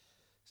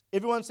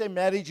 Everyone say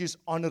marriage is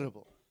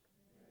honorable.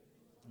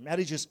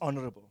 Marriage is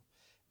honorable.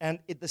 And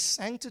the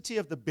sanctity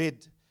of the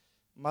bed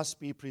must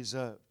be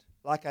preserved.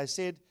 Like I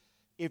said,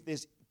 if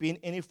there's been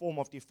any form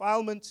of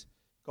defilement,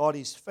 God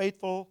is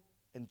faithful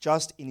and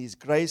just in His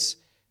grace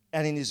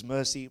and in His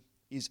mercy.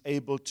 He's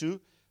able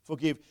to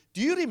forgive.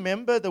 Do you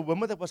remember the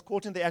woman that was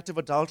caught in the act of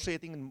adultery, I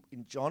think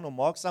in John or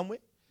Mark somewhere?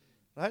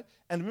 Right?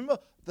 And remember,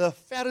 the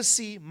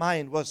Pharisee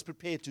mind was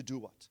prepared to do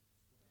what?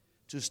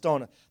 To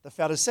stone her. The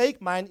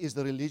Pharisaic mind is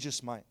the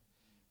religious mind.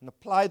 And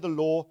apply the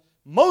law.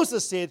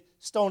 Moses said,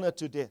 stone her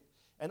to death.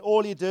 And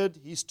all he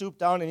did, he stooped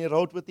down and he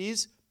wrote with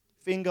his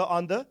finger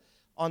on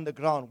the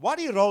ground. What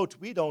he wrote,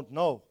 we don't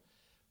know.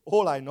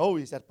 All I know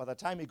is that by the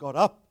time he got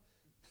up,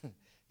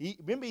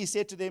 remember he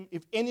said to them,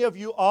 if any of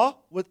you are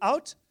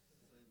without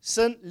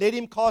sin, let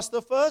him cast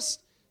the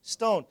first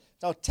stone.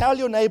 Now tell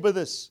your neighbor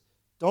this.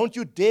 Don't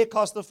you dare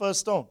cast the first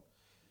stone.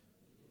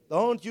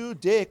 Don't you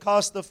dare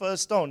cast the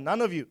first stone.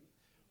 None of you.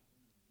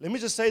 Let me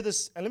just say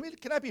this,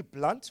 and can I be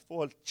blunt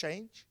for a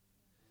change?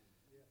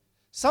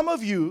 Some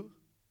of you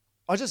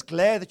are just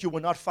glad that you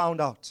were not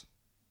found out.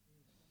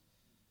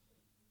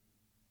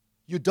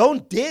 You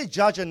don't dare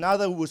judge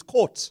another who was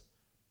caught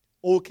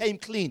or came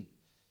clean.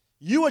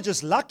 You were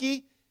just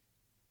lucky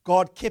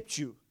God kept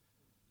you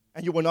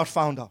and you were not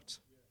found out.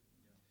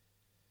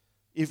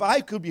 If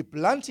I could be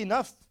blunt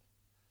enough,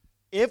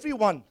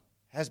 everyone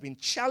has been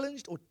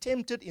challenged or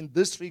tempted in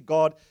this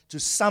regard to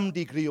some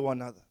degree or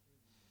another.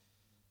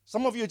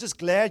 Some of you are just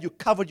glad you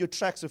covered your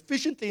tracks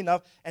sufficiently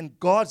enough and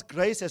God's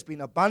grace has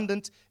been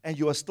abundant and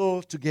you are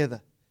still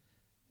together,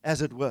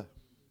 as it were.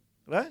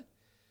 Right?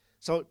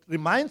 So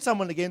remind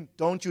someone again,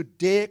 don't you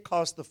dare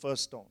cast the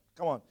first stone.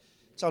 Come on.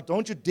 So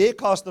don't you dare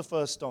cast the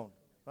first stone.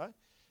 Right?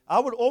 I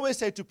would always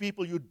say to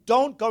people, you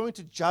don't go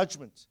into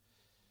judgment.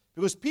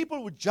 Because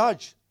people would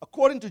judge,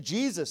 according to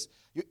Jesus,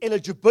 your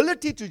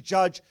eligibility to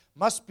judge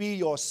must be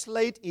your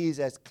slate is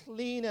as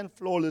clean and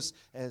flawless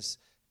as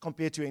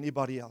compared to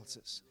anybody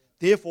else's.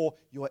 Therefore,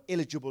 you are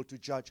eligible to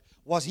judge.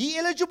 Was he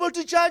eligible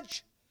to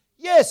judge?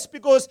 Yes,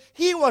 because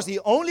he was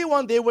the only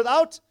one there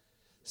without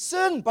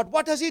sin. But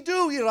what does he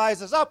do? He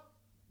rises up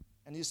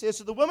and he says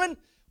to the women,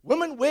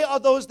 women, where are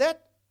those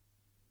that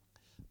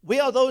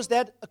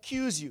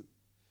accuse you?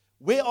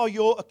 Where are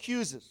your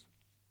accusers?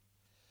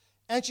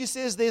 And she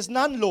says, there's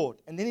none, Lord.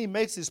 And then he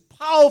makes this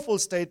powerful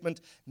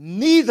statement,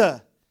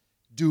 neither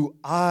do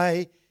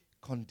I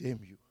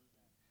condemn you.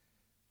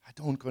 I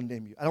don't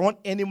condemn you. I don't want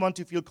anyone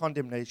to feel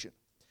condemnation.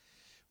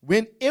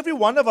 When every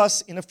one of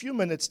us, in a few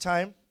minutes'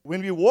 time,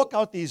 when we walk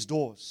out these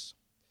doors,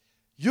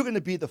 you're going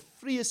to be the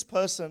freest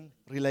person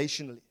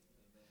relationally.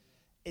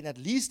 And at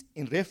least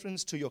in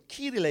reference to your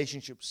key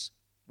relationships,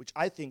 which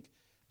I think,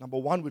 number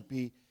one would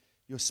be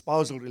your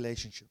spousal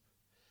relationship.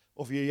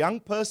 Or if you're a young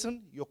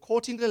person, your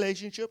courting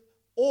relationship,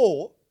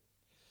 or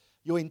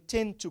your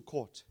intent to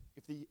court.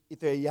 If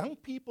there are young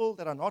people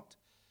that are not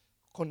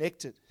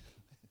connected,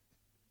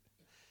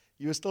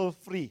 you're still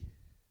free.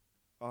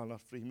 Oh,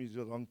 not free, means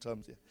the wrong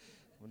terms here.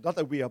 Not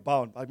that we are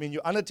bound. I mean,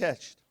 you're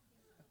unattached.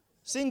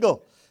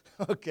 Single.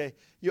 Okay.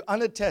 You're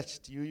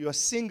unattached. You're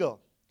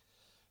single.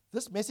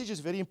 This message is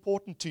very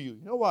important to you.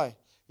 You know why?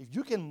 If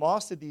you can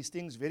master these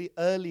things very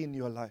early in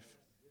your life,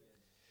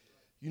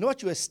 you know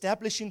what you're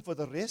establishing for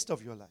the rest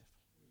of your life?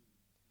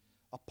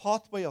 A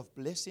pathway of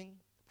blessing,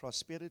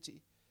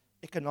 prosperity,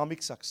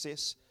 economic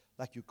success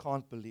like you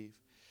can't believe.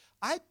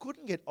 I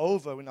couldn't get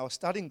over, when I was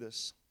studying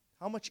this,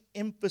 how much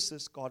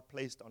emphasis God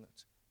placed on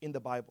it in the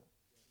Bible.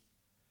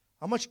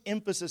 How much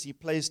emphasis He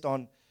placed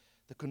on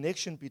the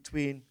connection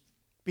between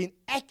being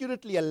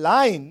accurately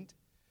aligned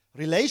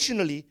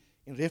relationally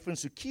in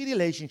reference to key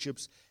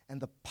relationships and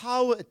the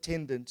power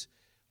attendant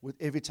with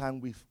every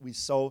time we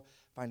sow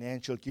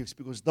financial gifts.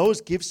 Because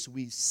those gifts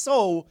we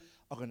sow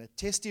are going to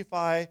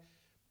testify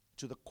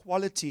to the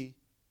quality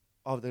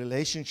of the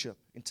relationship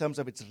in terms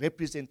of its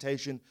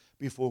representation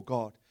before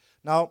God.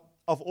 Now,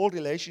 of all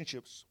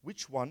relationships,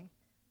 which one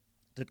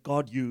did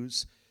God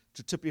use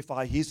to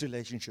typify His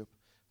relationship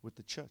with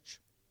the church?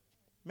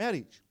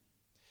 Marriage.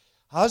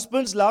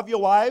 Husbands, love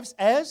your wives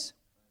as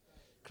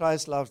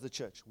Christ loves the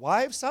church.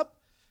 Wives,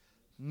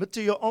 submit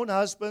to your own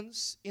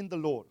husbands in the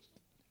Lord.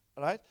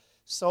 All right?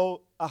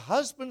 So a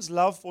husband's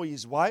love for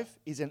his wife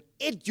is an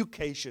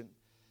education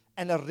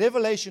and a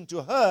revelation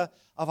to her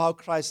of how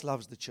Christ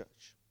loves the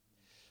church.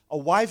 A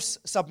wife's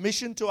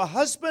submission to a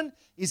husband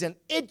is an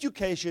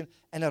education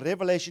and a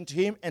revelation to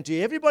him and to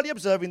everybody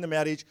observing the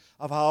marriage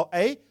of how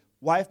a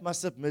wife must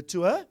submit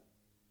to a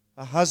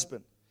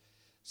husband.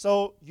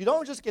 So you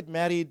don't just get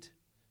married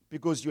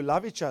because you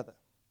love each other.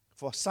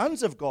 For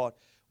sons of God,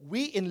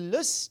 we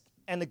enlist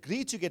and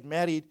agree to get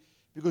married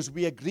because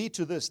we agree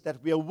to this,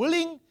 that we are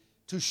willing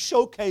to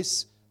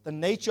showcase the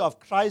nature of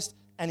Christ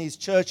and His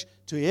church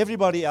to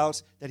everybody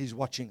else that is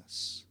watching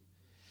us.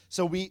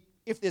 So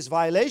if there's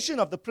violation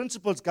of the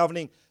principles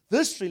governing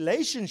this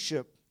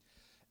relationship,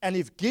 and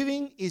if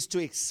giving is to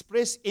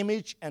express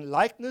image and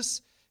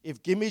likeness,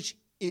 if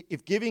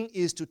giving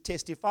is to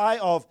testify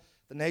of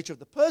the nature of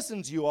the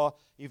persons you are,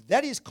 if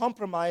that is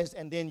compromised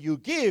and then you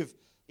give,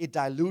 it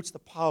dilutes the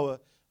power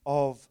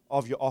of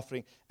your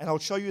offering. And I'll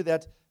show you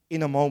that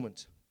in a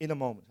moment.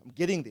 I'm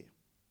getting there.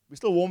 We're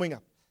still warming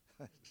up.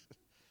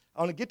 I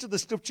want to get to the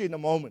scripture in a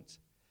moment.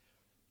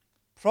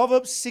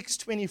 Proverbs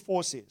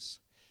 6:24 says,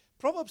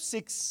 Proverbs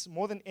 6,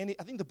 more than any,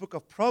 I think the book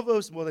of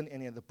Proverbs more than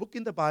any other book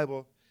in the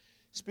Bible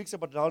speaks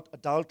about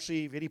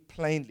adultery very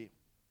plainly.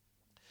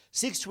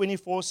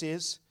 6:24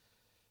 says,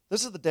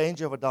 this is the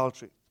danger of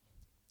adultery.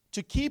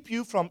 To keep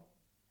you from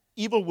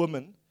evil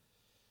women,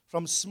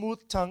 from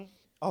smooth tongue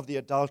of the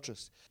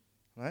adulteress.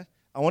 Right?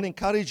 I want to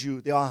encourage you,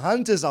 there are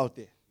hunters out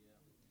there.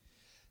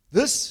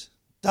 This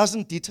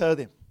doesn't deter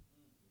them.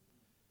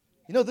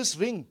 You know, this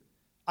ring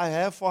I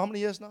have for how many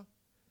years now?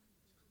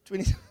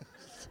 20.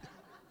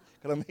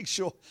 Gotta make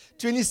sure.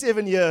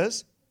 27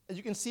 years. As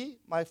you can see,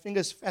 my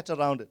finger's fat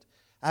around it.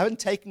 I haven't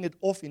taken it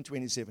off in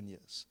 27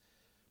 years.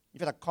 In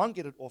fact, I can't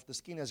get it off. The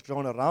skin has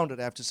grown around it.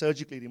 I have to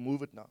surgically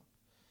remove it now.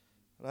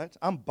 Right?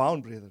 I'm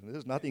bound, brethren.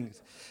 There's nothing.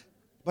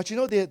 But you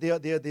know,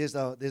 there's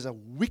a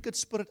wicked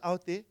spirit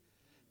out there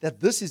that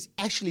this is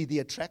actually the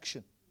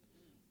attraction.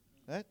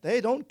 Right?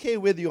 They don't care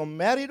whether you're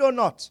married or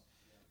not.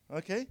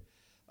 Okay?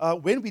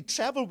 When we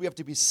travel, we have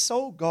to be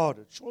so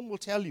guarded. Sean will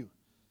tell you.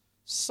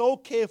 So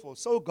careful,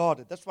 so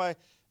guarded. That's why,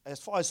 as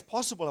far as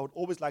possible, I would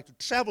always like to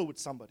travel with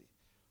somebody.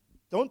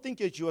 Don't think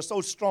that you are so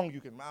strong,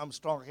 I'm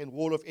strong, I can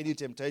wall off any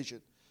temptation.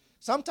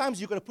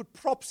 Sometimes you've got to put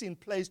props in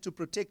place to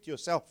protect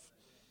yourself.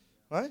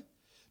 Right?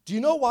 Do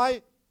you know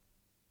why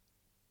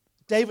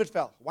David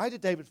fell? Why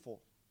did David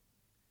fall?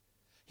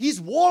 His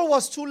wall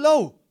was too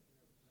low.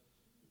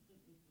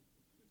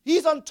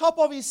 He's on top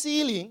of his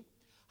ceiling.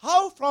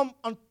 How from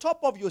on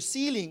top of your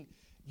ceiling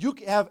you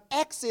have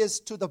access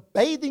to the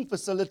bathing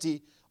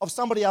facility of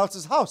somebody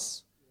else's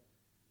house?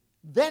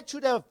 That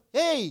should have,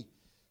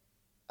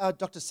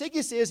 Dr.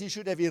 Segi says he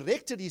should have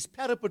erected his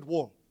parapet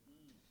wall.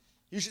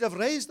 You should have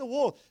raised the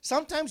wall.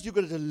 Sometimes you've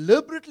got to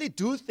deliberately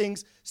do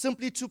things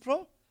simply to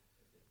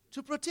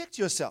protect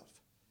yourself.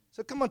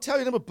 So come on, tell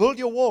your neighbor, build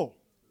your wall.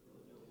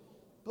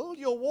 Build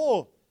your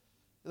wall.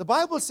 The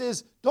Bible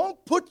says,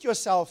 don't put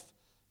yourself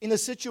in a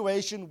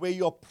situation where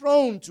you're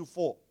prone to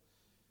fall.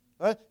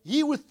 He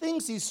who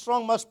thinks he's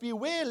strong must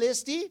beware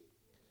lest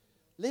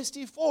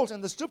he falls.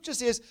 And the scripture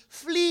says,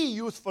 flee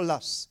youthful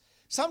lusts.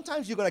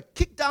 Sometimes you've got to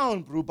kick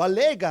down,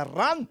 balega,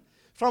 run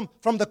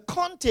from the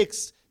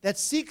context that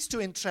seeks to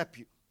entrap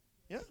you.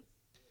 Yeah?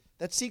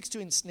 That seeks to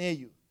ensnare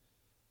you.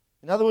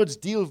 In other words,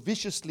 deal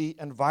viciously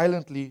and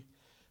violently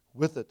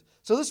with it.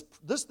 So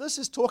this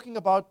is talking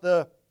about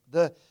the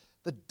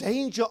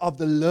danger of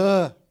the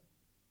lure.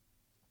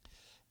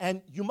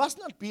 And you must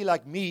not be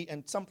like me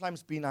and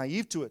sometimes be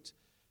naive to it.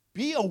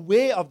 Be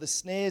aware of the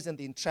snares and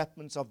the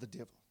entrapments of the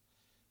devil.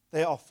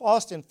 They are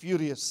fast and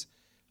furious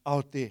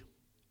out there.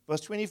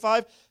 Verse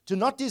 25, do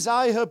not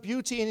desire her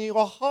beauty in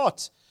your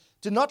heart.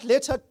 Do not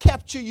let her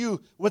capture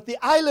you with the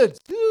eyelids.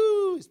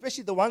 Ooh,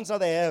 especially the ones that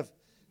they have.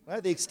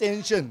 Right? The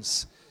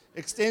extensions.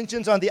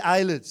 Extensions on the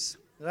eyelids.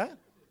 Right?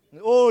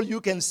 And all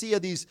you can see are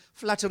these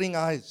fluttering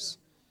eyes.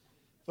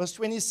 Verse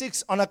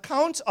 26, on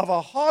account of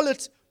a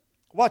harlot,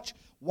 watch,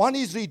 one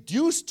is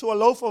reduced to a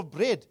loaf of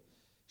bread.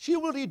 She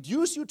will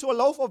reduce you to a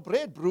loaf of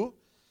bread, bro,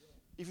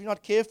 if you're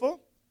not careful.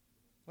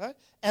 Right?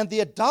 And the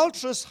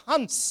adulteress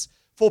hunts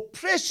for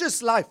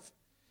precious life.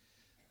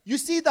 You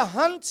see the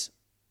hunt,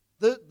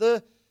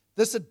 the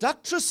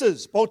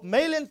seductresses, both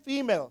male and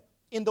female,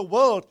 in the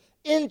world,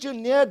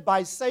 engineered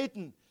by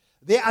Satan.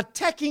 They're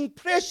attacking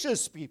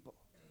precious people.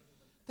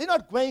 They're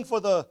not going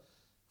for the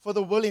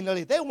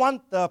willy-nilly. They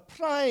want the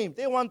prime.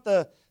 They want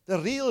the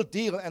real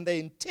deal. And their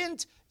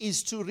intent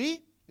is to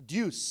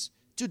reduce,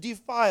 to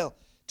defile,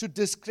 to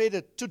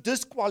discredit, to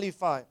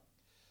disqualify.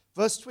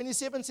 Verse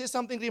 27 says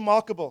something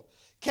remarkable.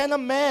 Can a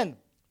man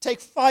take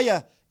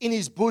fire in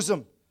his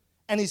bosom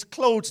and his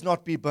clothes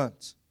not be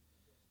burnt?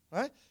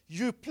 Right?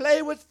 You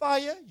play with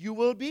fire, you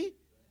will be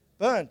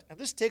burnt. And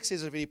this text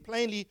says it very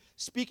plainly,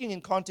 speaking in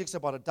context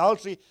about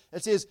adultery.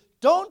 It says,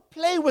 don't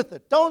play with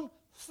it. Don't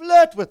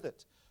flirt with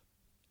it.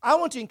 I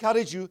want to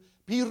encourage you,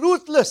 be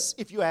ruthless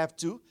if you have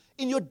to,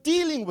 in your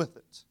dealing with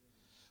it.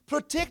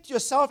 Protect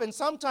yourself and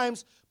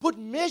sometimes put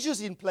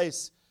measures in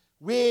place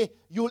where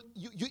you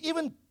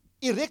even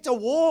erect a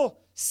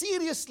wall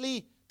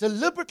seriously,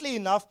 deliberately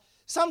enough,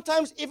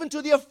 sometimes even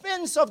to the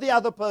offense of the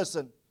other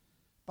person.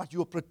 But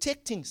you're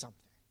protecting something.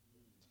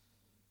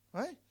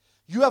 Right?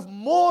 You have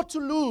more to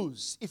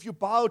lose if you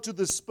bow to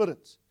the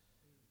Spirit,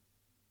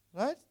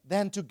 right,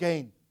 than to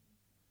gain.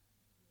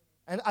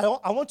 And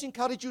I want to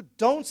encourage you,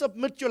 don't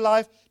submit your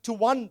life to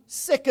 1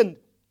 second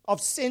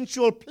of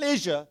sensual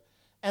pleasure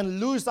and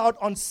lose out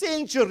on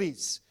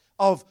centuries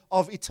of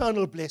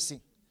eternal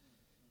blessing.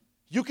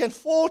 You can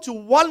fall to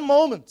one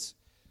moment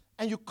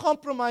and you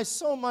compromise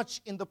so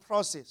much in the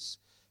process.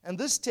 And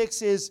this text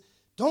says,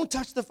 don't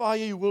touch the fire,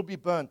 you will be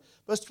burned.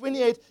 Verse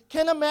 28,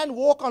 can a man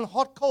walk on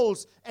hot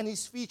coals and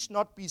his feet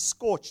not be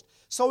scorched?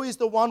 So is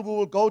the one who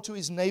will go to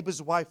his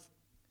neighbor's wife.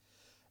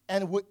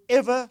 And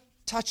whoever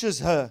touches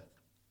her,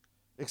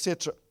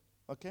 etc.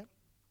 Okay?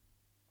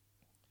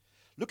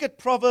 Look at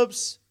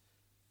Proverbs,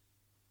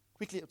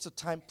 quickly, it's a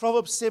time.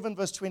 Proverbs 7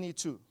 verse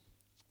 22.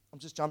 I'm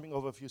just jumping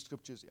over a few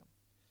scriptures here.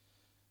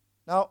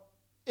 Now,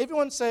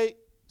 everyone say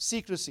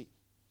secrecy.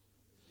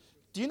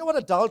 Do you know what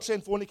adultery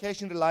and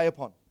fornication rely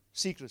upon?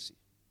 Secrecy.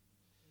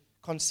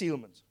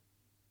 concealment.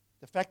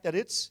 The fact that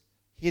it's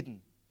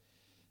hidden.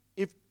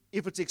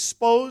 If it's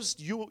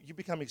exposed, you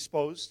become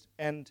exposed.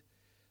 And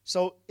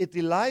so it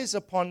relies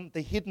upon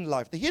the hidden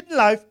life. The hidden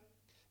life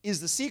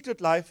is the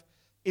secret life.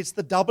 It's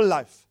the double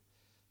life.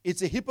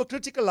 It's a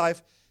hypocritical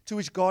life to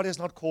which God has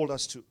not called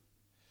us to.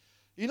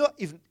 You know,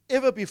 if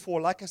ever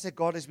before, like I said,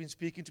 God has been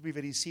speaking to me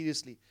very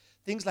seriously.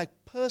 Things like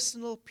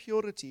personal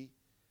purity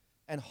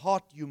and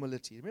heart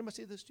humility. Remember I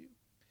said this to you?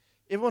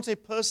 Everyone say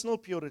personal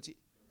purity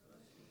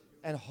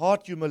and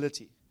heart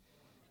humility.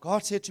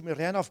 God said to me,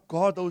 Randolph,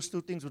 guard those two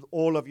things with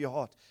all of your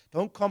heart.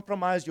 Don't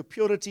compromise your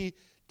purity.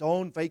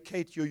 Don't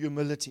vacate your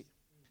humility.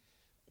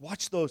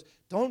 Watch those.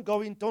 Don't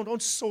go in,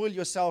 don't soil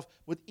yourself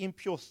with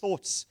impure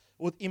thoughts,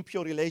 with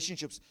impure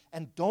relationships.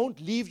 And don't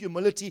leave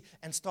humility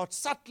and start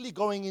subtly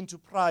going into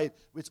pride,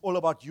 where it's all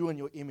about you and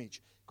your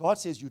image. God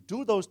says, you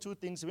do those two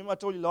things. Remember I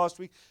told you last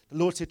week, the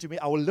Lord said to me,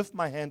 I will lift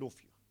my hand off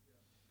you.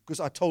 Because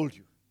I told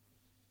you.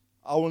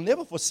 I will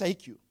never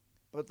forsake you.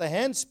 But the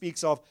hand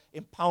speaks of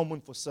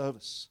empowerment for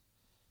service.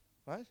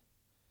 Right?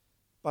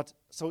 But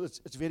so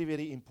it's very,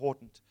 very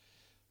important.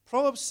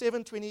 Proverbs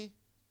 7:22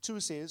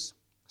 says,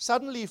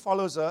 suddenly he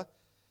follows her.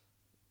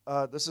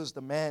 This is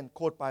the man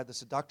caught by the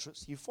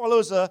seductress. He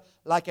follows her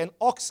like an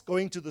ox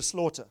going to the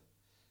slaughter.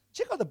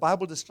 Check how the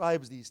Bible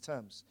describes these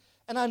terms.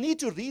 And I need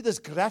to read this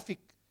graphic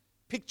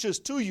pictures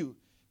to you.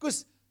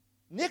 Because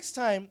next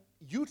time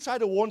you try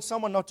to warn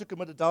someone not to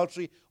commit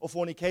adultery or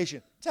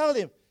fornication, tell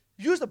them,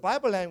 use the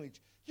Bible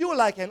language. You are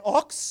like an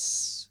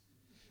ox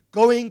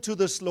going to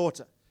the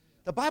slaughter.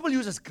 The Bible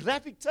uses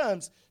graphic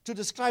terms to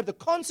describe the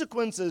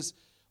consequences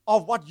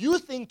of what you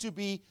think to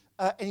be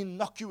an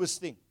innocuous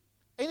thing.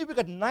 And we've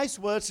got nice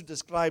words to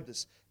describe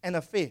this. An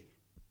affair.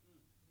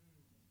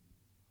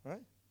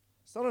 Right?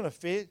 It's not an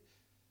affair.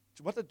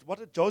 What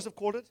did Joseph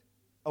call it?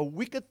 A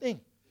wicked thing.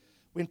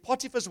 When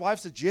Potiphar's wife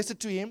suggested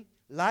to him,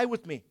 lie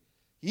with me,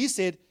 he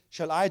said,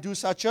 shall I do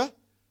such a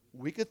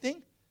wicked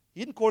thing?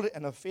 He didn't call it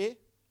an affair.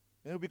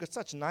 You know, we've got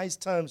such nice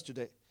terms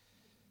today.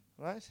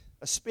 Right?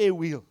 A spare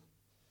wheel.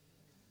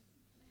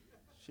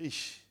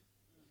 Sheesh.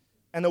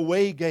 An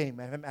away game.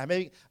 I'm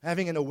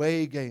having an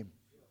away game.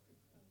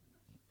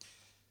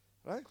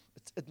 Right?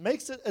 It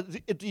makes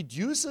it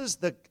reduces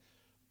the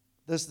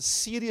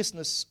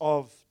seriousness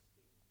of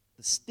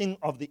the sting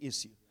of the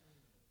issue.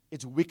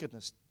 It's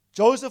wickedness.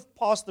 Joseph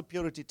passed the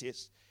purity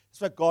test.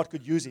 That's why God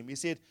could use him. He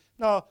said,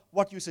 now,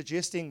 what you're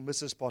suggesting,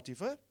 Mrs.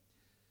 Potiphar,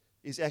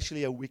 is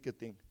actually a wicked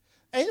thing.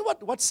 And you know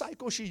what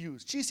cycle she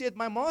used? She said,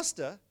 my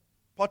master,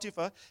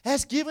 Potiphar,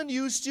 has given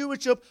you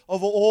stewardship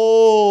over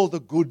all the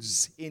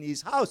goods in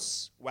his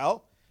house.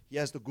 Well, he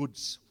has the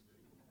goods.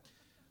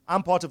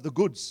 I'm part of the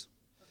goods.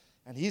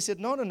 And he said,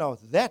 no,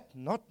 that,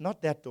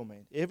 not that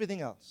domain,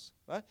 everything else.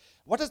 Right?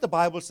 What does the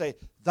Bible say?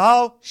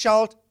 Thou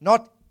shalt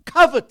not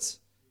covet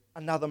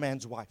another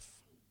man's wife.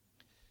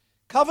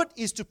 Covet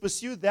is to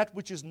pursue that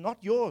which is not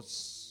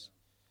yours.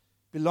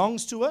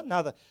 Belongs to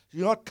another.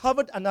 You not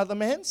covet another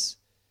man's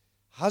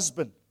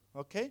husband.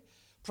 Okay?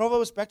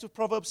 Back to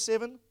Proverbs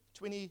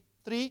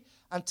 7:23.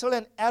 Until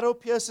an arrow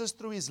pierces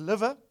through his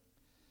liver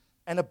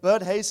and a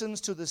bird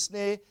hastens to the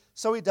snare,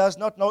 so he does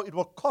not know it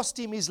will cost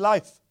him his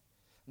life.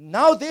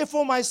 Now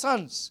therefore, my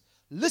sons,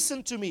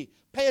 listen to me.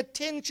 Pay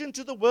attention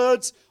to the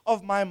words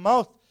of my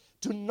mouth.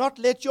 Do not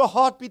let your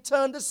heart be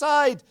turned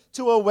aside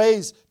to her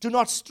ways. Do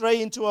not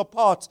stray into her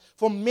paths.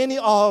 For many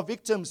are her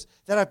victims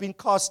that have been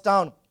cast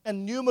down,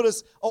 and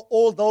numerous are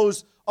all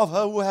those of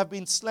her who have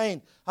been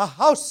slain. Her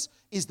house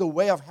is the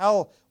way of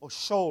hell or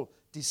Sheol,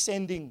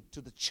 descending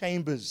to the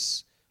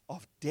chambers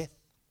of death.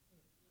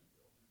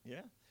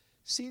 Yeah?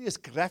 Serious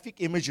graphic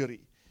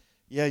imagery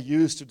here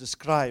used to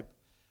describe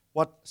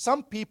what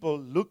some people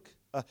look.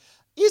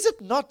 Is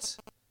it not?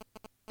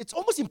 It's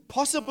almost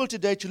impossible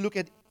today to look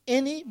at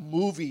any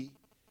movie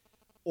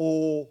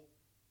or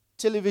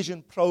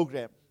television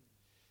program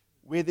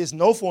where there's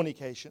no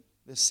fornication,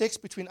 there's sex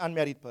between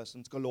unmarried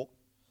persons galore,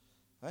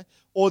 right?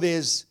 Or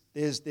there's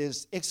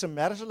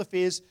extramarital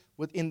affairs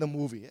within the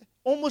movie.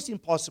 Almost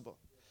impossible.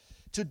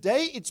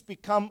 Today it's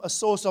become a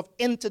source of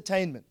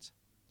entertainment.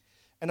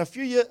 And a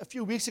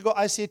few weeks ago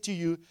I said to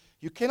you,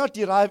 you cannot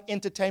derive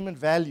entertainment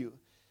value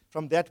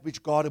from that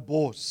which God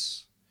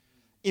abhors.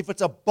 If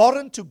it's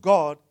abhorrent to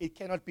God, it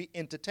cannot be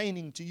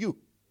entertaining to you.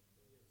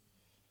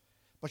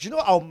 But you know,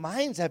 our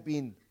minds have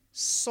been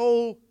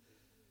so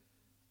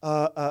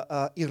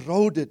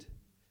eroded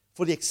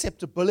for the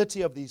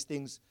acceptability of these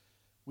things,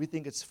 we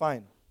think it's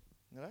fine.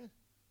 All right?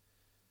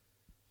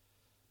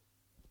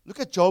 Look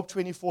at Job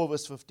 24,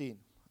 verse 15.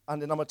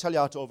 And then I'm going to tell you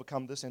how to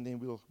overcome this, and then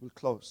we'll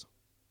close.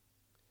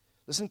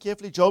 Listen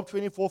carefully, Job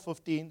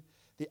 24:15.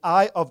 The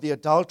eye of the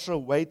adulterer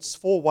waits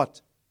for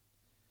what?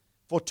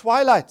 For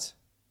twilight.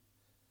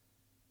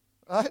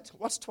 Right?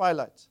 What's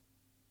twilight?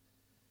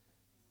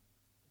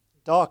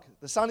 Dark.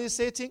 The sun is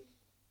setting.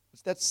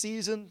 It's that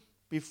season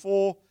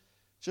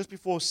just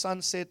before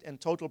sunset and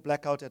total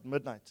blackout at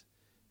midnight.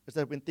 It's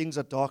that when things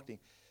are darkening.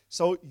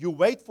 So you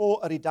wait for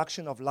a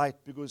reduction of light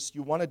because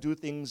you want to do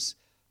things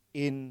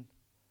in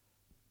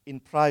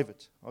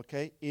private,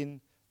 okay,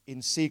 in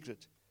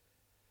secret.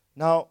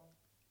 Now,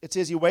 it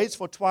says he waits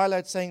for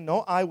twilight, saying,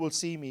 no eye will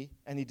see me,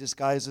 and he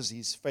disguises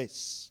his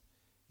face,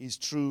 his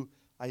true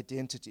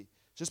identity.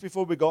 Just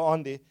before we go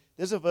on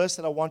there's a verse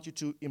that I want you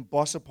to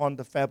emboss upon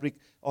the fabric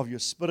of your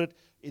spirit.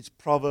 It's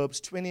Proverbs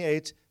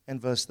 28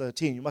 and verse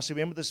 13. You must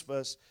remember this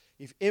verse.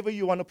 If ever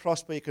you want to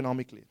prosper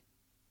economically,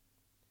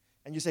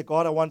 and you say,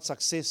 God, I want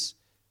success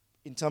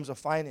in terms of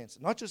finance,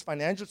 not just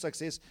financial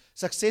success,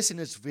 success in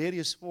its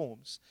various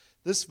forms,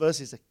 this verse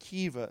is a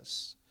key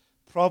verse.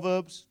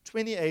 Proverbs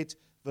 28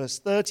 verse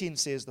 13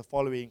 says the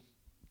following: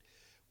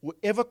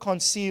 whoever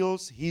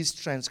conceals his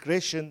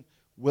transgression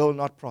will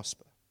not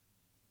prosper.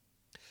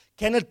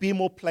 Can it be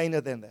more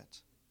plainer than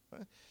that?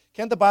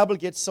 Can the Bible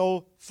get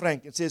so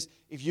frank? It says,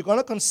 if you're going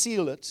to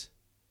conceal it,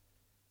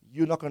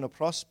 you're not going to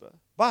prosper.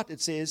 But it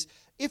says,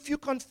 if you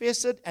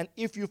confess it and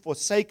if you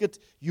forsake it,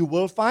 you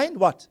will find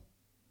what?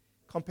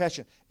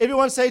 Compassion.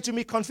 Everyone say to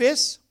me,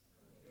 confess,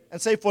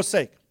 and say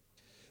forsake.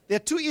 There are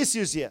two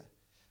issues here.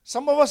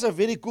 Some of us are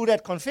very good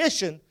at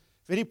confession,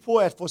 very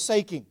poor at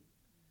forsaking.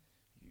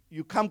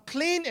 You come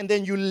clean and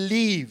then you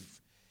leave.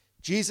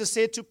 Jesus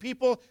said to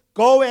people,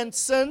 go and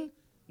sin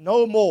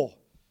no more.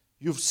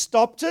 You've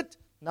stopped it,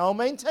 now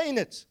maintain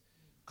it.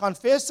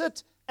 Confess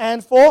it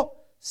and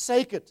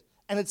forsake it.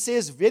 And it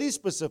says very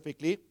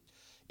specifically,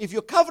 if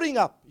you're covering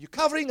up,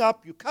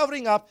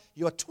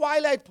 you're a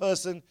twilight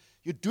person,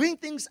 you're doing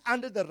things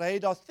under the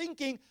radar,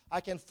 thinking, I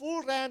can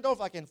fool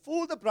Randolph, I can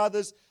fool the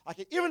brothers, I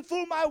can even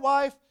fool my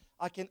wife,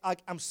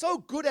 I'm so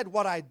good at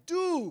what I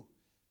do.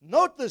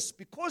 Note this,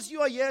 because you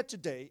are here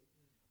today,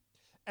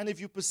 and if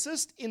you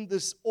persist in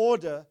this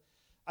order,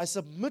 I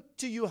submit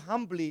to you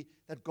humbly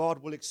that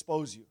God will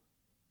expose you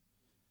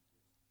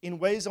in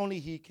ways only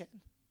He can.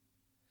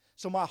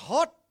 So my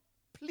heart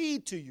plea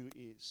to you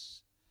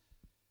is,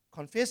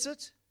 confess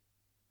it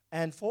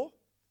and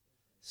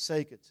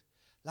forsake it.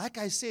 Like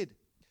I said,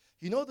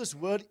 you know this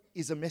word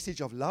is a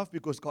message of love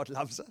because God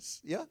loves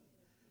us, yeah?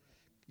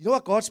 You know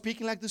why God's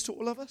speaking like this to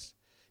all of us?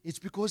 It's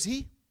because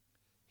He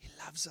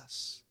loves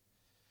us.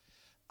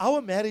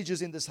 Our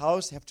marriages in this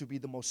house have to be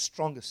the most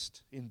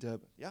strongest in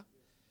Durban, yeah?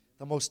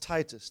 The most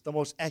tightest, the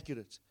most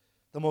accurate,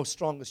 the most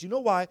strongest. You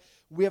know why?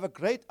 We have a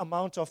great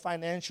amount of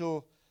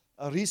financial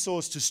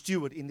resource to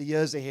steward in the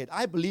years ahead.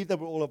 I believe that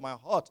with all of my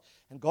heart.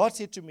 And God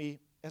said to me,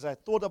 as I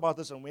thought about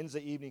this on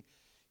Wednesday evening,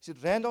 He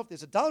said, Randolph,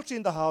 there's adultery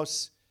in the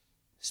house.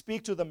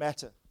 Speak to the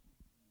matter.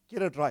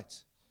 Get it right.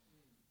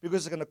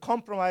 Because it's going to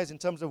compromise in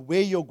terms of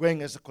where you're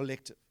going as a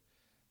collective.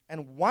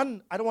 And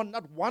I don't want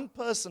not one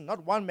person,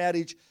 not one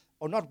marriage,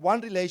 or not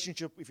one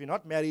relationship, if you're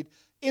not married,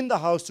 in the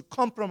house to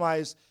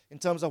compromise in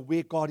terms of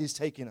where God is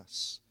taking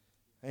us.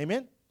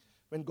 Amen?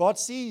 When God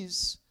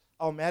sees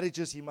our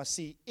marriages, He must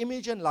see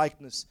image and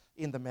likeness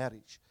in the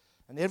marriage.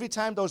 And every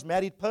time those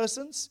married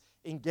persons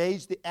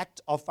engage the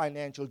act of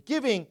financial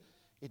giving,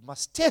 it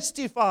must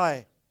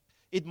testify,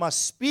 it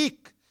must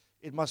speak,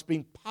 it must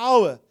bring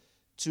power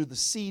to the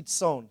seed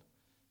sown,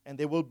 and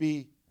there will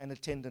be an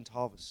attendant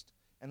harvest,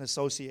 an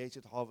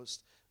associated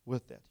harvest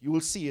with that. You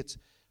will see it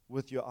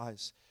with your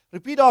eyes.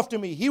 Repeat after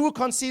me. He who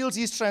conceals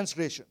his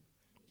transgression.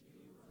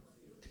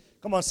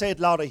 Come on, say it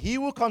louder. He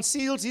who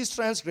conceals his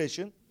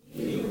transgression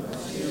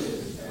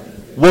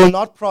will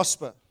not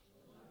prosper.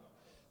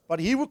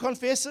 But he who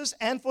confesses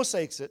and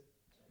forsakes it,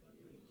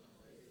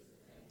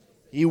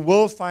 he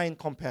will find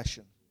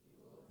compassion.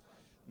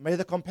 May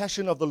the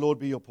compassion of the Lord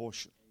be your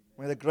portion.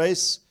 May the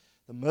grace,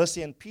 the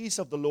mercy, and peace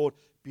of the Lord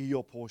be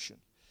your portion.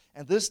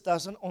 And this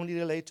doesn't only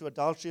relate to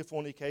adultery or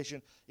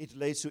fornication, it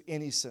relates to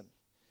any sin.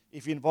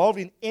 If you're involved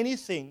in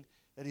anything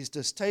that is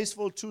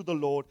distasteful to the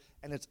Lord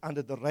and it's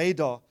under the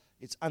radar,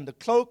 it's under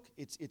cloak,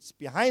 it's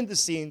behind the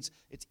scenes,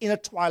 it's in a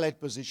twilight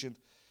position,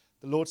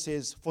 the Lord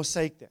says,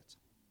 forsake that.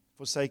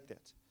 Forsake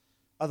that.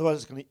 Otherwise,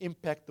 it's going to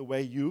impact the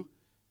way you're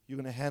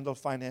going to handle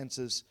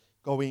finances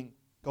going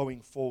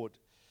forward.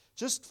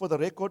 Just for the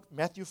record,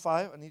 Matthew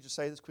 5, I need to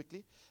say this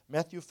quickly.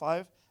 Matthew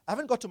 5, I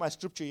haven't got to my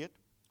scripture yet.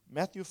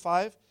 Matthew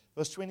 5,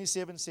 verse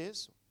 27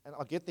 says, and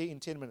I'll get there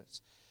in 10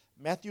 minutes.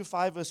 Matthew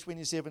 5, verse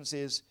 27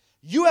 says,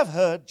 you have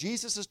heard,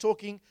 Jesus is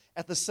talking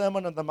at the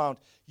Sermon on the Mount,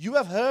 you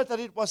have heard that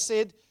it was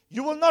said,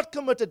 you will not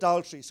commit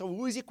adultery. So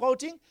who is he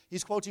quoting?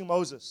 He's quoting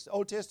Moses, the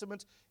Old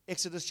Testament,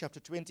 Exodus chapter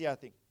 20, I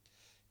think.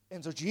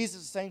 And so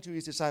Jesus is saying to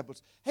his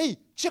disciples, hey,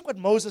 check what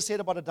Moses said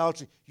about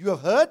adultery. You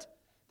have heard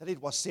that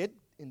it was said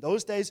in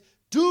those days,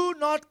 do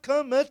not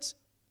commit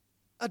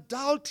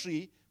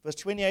adultery, verse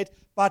 28,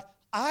 but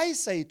I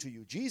say to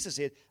you, Jesus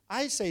said,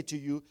 I say to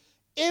you,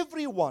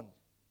 everyone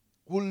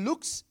who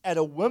looks at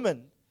a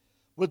woman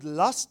with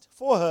lust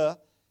for her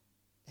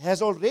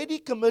has already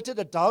committed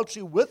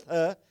adultery with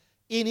her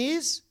in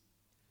his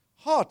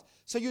heart.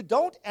 So you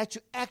don't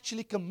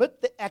actually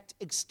commit the act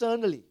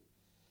externally.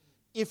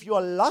 If you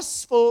are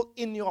lustful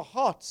in your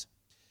heart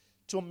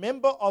to a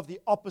member of the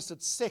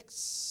opposite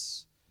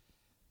sex,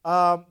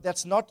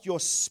 that's not your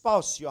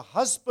spouse, your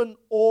husband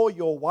or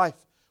your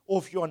wife,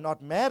 or if you are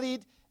not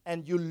married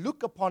and you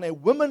look upon a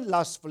woman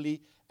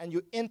lustfully and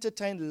you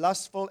entertain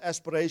lustful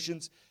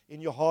aspirations in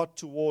your heart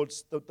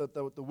towards the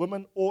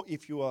woman, or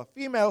if you are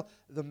female,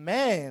 the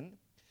man,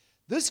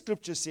 This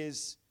scripture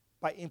says,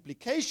 by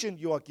implication,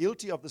 you are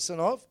guilty of the sin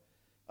of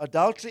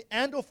adultery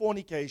and of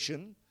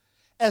fornication,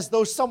 as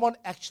though someone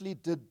actually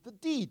did the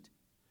deed.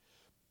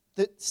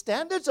 The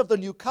standards of the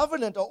new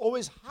covenant are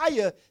always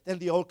higher than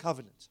the old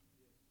covenant.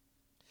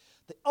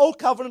 The old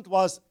covenant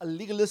was a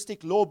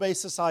legalistic,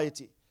 law-based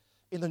society.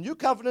 In the new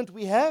covenant,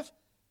 we have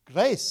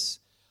grace.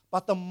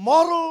 But the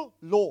moral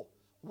law,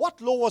 what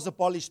law was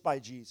abolished by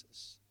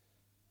Jesus?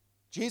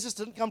 Jesus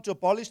didn't come to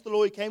abolish the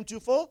law. He came to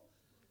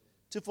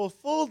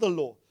fulfill the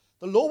law.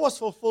 The law was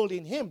fulfilled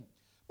in him.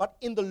 But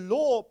in the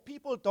law,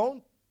 people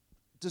don't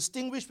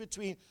distinguish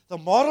between the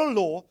moral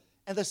law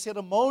and the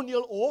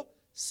ceremonial or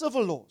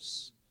civil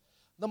laws.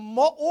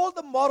 All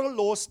the moral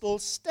laws still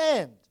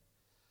stand.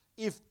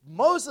 If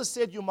Moses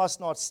said you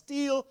must not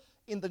steal,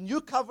 in the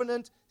new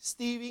covenant,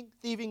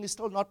 thieving is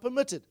still not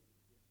permitted.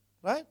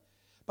 Right?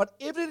 But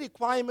every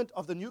requirement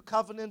of the new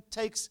covenant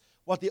takes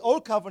what the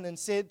old covenant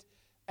said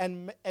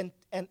and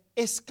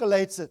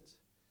escalates it.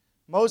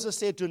 Moses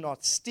said, do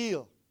not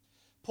steal.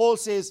 Paul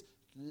says,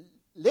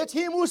 let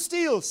him who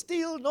steals,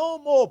 steal no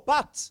more,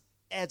 but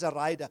as a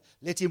rider,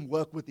 let him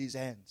work with his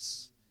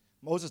hands.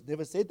 Moses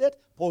never said that.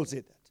 Paul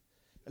said that.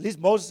 At least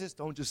Moses says,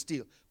 don't just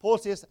steal. Paul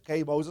says,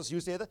 okay, Moses, you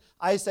say that.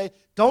 I say,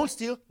 don't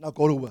steal, now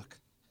go to work.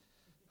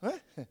 Huh?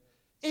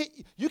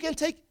 You can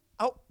take,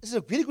 this is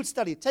a really good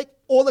study, take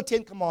all the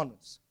 10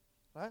 commandments.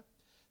 Right?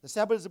 The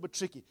Sabbath is a bit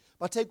tricky.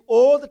 But take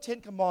all the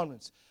 10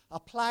 commandments,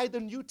 apply the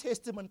New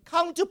Testament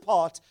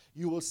counterpart,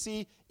 you will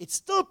see it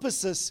still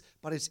persists,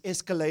 but it's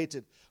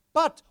escalated.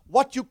 But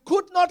what you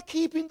could not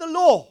keep in the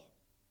law,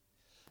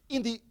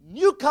 in the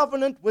new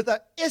covenant with an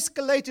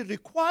escalated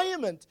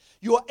requirement,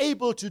 you are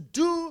able to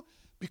do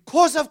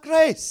because of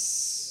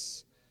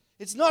grace.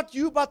 It's not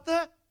you, but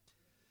the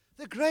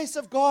grace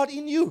of God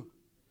in you.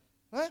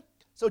 Right?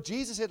 So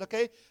Jesus said,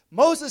 okay,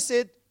 Moses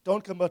said,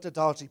 don't commit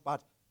adultery,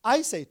 but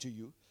I say to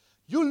you,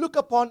 you look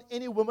upon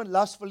any woman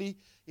lustfully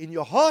in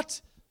your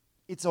heart,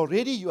 it's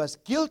already you as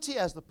guilty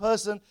as the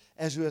person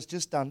as who has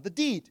just done the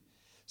deed.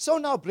 So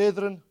now,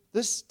 brethren,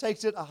 this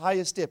takes it a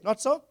higher step,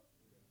 not so?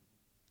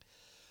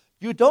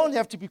 You don't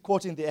have to be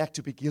caught in the act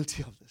to be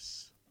guilty of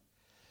this.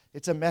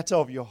 It's a matter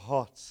of your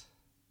heart.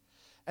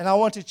 And I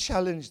want to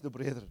challenge the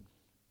brethren.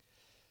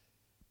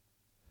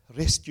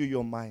 Rescue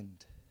your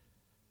mind.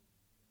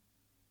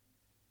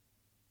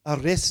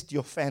 Arrest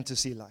your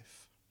fantasy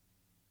life.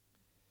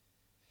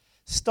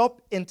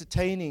 Stop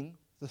entertaining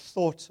the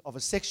thought of a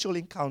sexual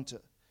encounter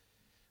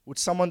with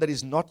someone that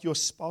is not your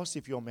spouse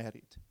if you're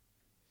married.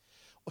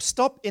 Or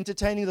stop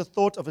entertaining the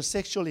thought of a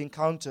sexual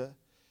encounter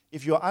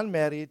if you're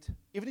unmarried,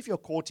 even if you're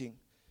courting,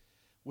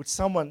 with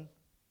someone,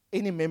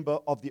 any member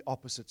of the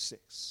opposite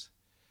sex.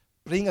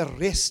 Bring a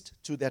rest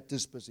to that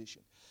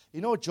disposition.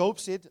 You know, Job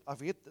said, I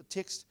forget the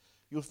text,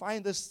 you'll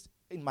find this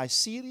in my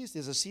series.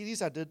 There's a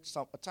series I did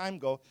a time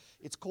ago.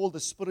 It's called The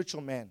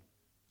Spiritual Man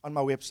on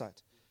my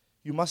website.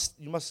 You must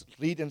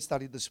read and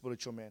study The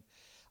Spiritual Man.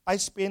 I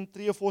spent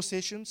 3 or 4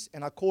 sessions,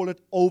 and I call it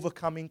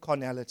Overcoming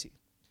Carnality.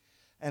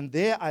 And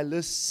there I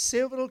list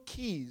several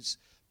keys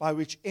by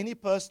which any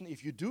person,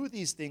 if you do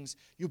these things,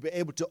 you'll be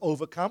able to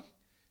overcome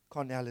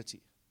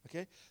carnality.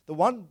 Okay? The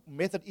one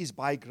method is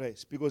by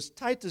grace, because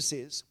Titus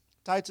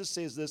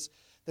says this,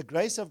 the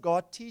grace of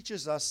God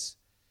teaches us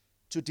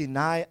to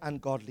deny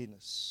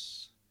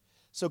ungodliness.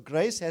 So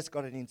grace has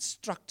got an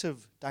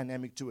instructive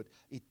dynamic to it.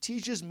 It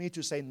teaches me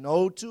to say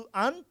no to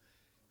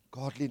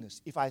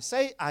ungodliness. If I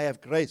say I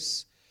have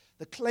grace,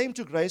 the claim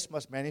to grace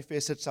must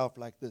manifest itself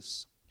like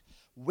this.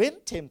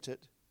 When tempted,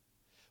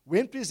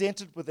 when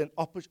presented with an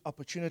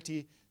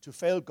opportunity to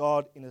fail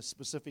God in a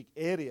specific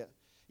area,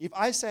 if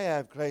I say I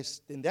have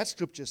grace, then that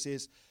scripture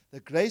says, the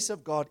grace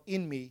of God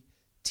in me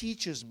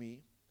teaches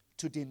me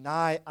to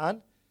deny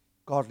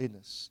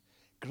ungodliness.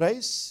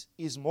 Grace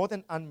is more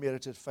than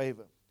unmerited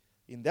favor.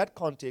 In that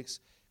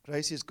context,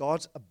 grace is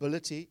God's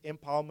ability,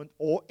 empowerment,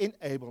 or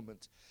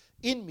enablement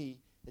in me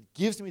that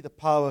gives me the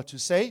power to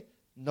say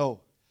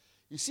no.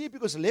 You see,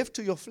 because left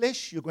to your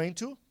flesh, you're going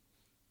to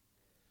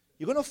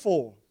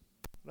fall,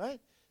 right?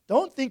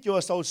 Don't think you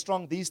are so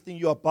strong, these things,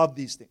 you're above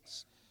these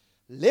things.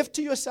 Left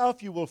to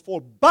yourself, you will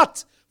fall,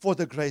 but for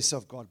the grace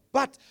of God.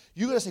 But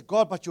you're going to say,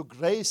 God, but your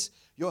grace,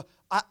 in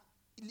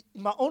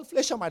my own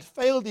flesh, I might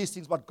fail these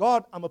things, but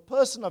God, I'm a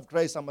person of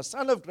grace, I'm a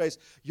son of grace.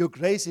 Your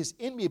grace is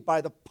in me. By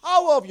the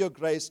power of your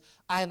grace,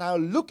 I now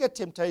look at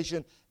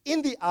temptation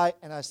in the eye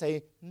and I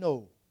say,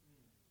 no.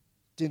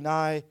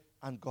 Deny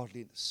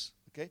ungodliness,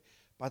 okay?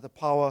 By the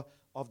power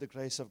of the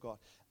grace of God.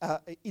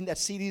 In that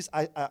series,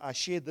 I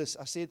shared this.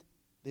 I said,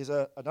 there's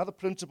another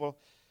principle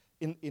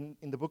in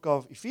the book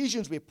of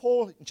Ephesians where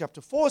Paul in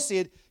chapter 4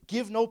 said,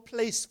 give no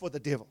place for the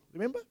devil.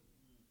 Remember?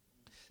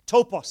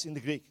 Topos in the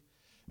Greek.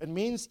 It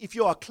means if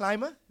you're a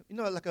climber, you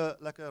know, like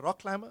a rock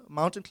climber,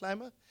 mountain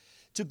climber,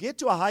 to get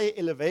to a higher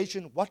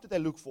elevation, what do they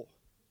look for?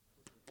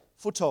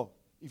 Foothold.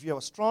 If you have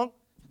a strong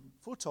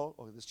foothold,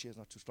 this chair's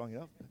not too strong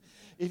enough.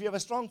 If you have a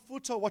strong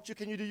foothold, what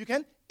can you do? You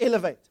can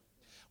elevate.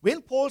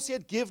 When Paul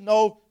said give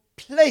no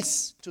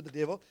place to the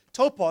devil,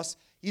 topos,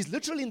 he's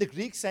literally in the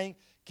Greek saying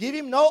Give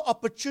him no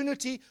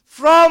opportunity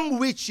from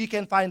which he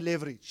can find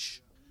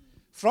leverage,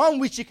 from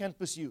which he can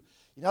pursue.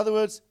 In other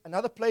words,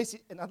 another place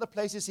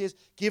it says,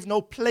 give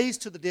no place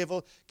to the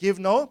devil, give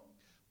no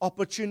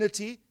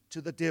opportunity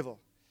to the devil.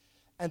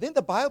 And then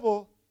the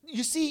Bible,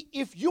 you see,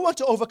 if you want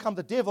to overcome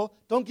the devil,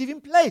 don't give him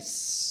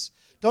place.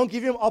 Don't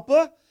give him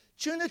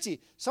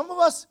opportunity. Some of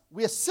us,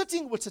 we're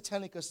sitting with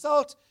satanic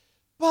assault,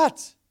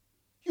 but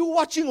you're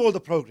watching all the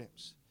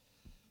programs.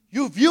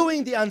 You're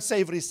viewing the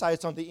unsavory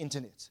sites on the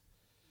internet.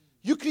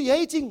 You're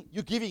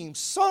giving him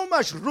so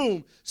much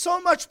room, so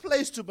much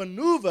place to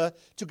maneuver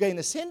to gain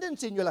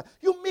ascendance in your life.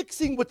 You're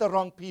mixing with the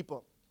wrong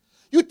people.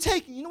 You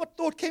know what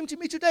thought came to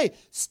me today?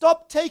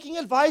 Stop taking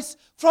advice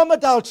from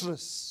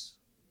adulterers.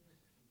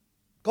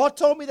 God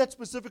told me that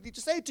specifically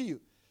to say to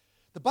you.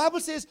 The Bible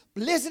says,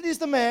 blessed is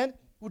the man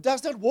who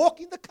does not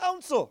walk in the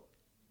counsel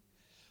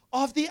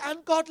of the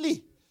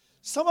ungodly.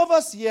 Some of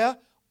us here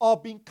are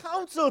being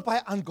counseled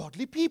by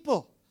ungodly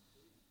people.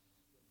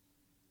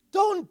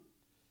 Don't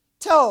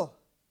tell.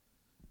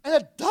 An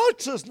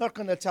adulterer is not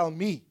going to tell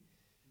me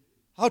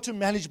how to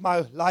manage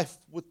my life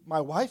with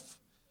my wife.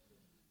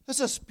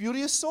 That's a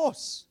spurious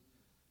source.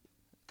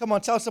 Come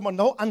on, tell someone,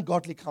 no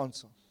ungodly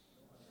counsel.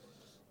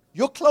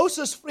 Your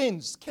closest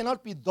friends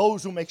cannot be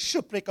those who make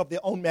shipwreck of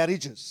their own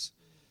marriages.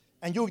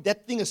 And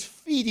that thing is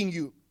feeding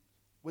you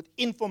with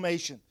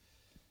information.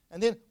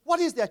 And then,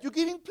 what is that? You're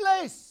giving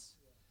place.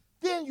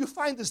 Then you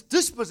find this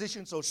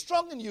disposition so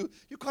strong in you,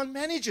 you can't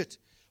manage it.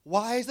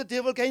 Why has the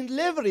devil gained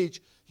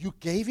leverage? You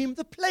gave him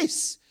the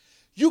place.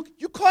 You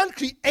can't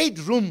create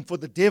room for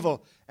the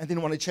devil and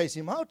then want to chase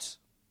him out.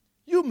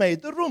 You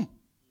made the room.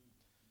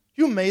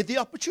 You made the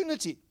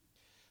opportunity.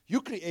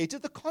 You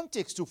created the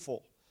context to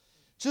fall.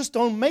 Just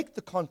don't make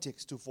the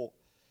context to fall.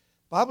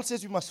 The Bible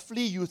says we must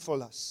flee youthful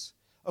lusts.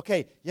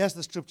 Okay, here's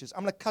the scriptures.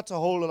 I'm going to cut a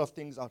whole lot of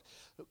things out.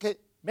 Okay,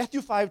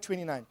 Matthew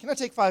 5:29. Can I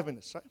take 5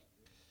 minutes, right?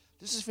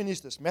 Let's just finish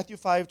this. Matthew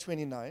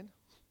 5:29.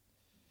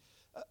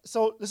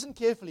 So listen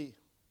carefully.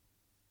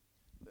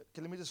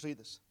 Okay, let me just read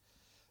this.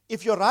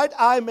 If your right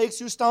eye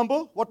makes you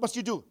stumble, what must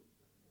you do?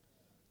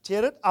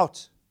 Tear it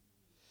out.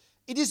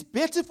 It is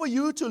better for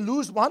you to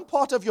lose one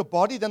part of your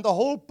body than the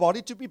whole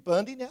body to be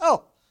burned in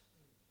hell.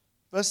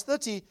 Verse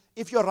 30,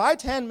 if your right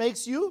hand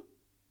makes you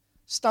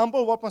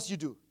stumble, what must you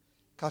do?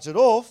 Cut it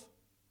off.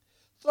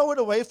 Throw it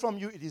away from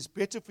you. It is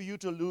better for you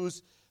to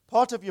lose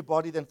part of your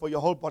body than for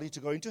your whole body to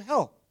go into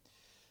hell.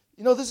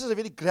 You know, this is a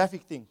very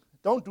graphic thing.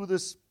 Don't do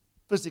this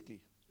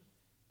physically.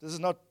 This is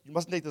not, you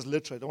mustn't take this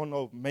literally. I don't want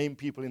no maim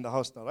people in the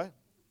house now, right?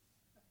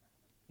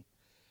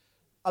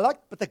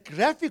 But the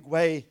graphic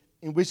way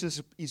in which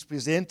this is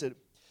presented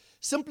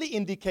simply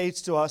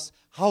indicates to us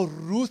how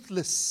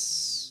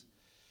ruthless.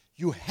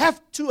 You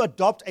have to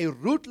adopt a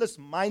ruthless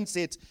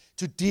mindset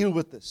to deal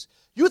with this.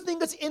 You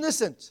think it's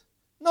innocent.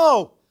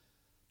 No.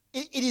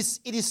 It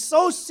is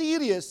so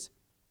serious,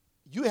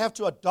 you have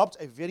to adopt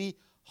a very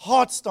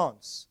hard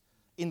stance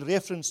in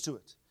reference to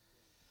it.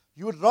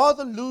 You would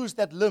rather lose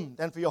that limb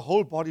than for your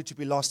whole body to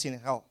be lost in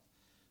hell,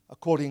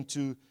 according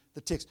to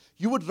the text.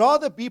 You would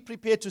rather be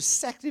prepared to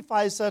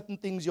sacrifice certain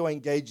things you're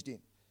engaged in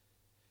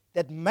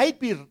that might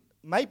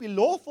be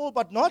lawful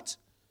but not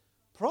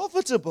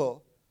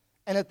profitable,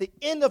 and at the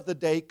end of the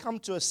day come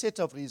to a set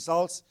of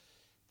results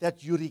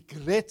that you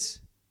regret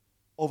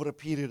over a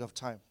period of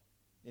time.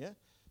 Yeah?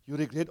 You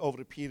regret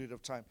over a period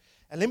of time.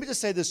 And let me just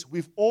say this,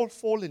 we've all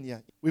fallen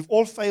here. We've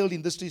all failed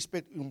in this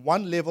respect in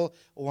one level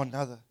or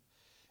another.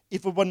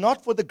 If it were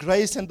not for the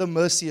grace and the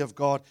mercy of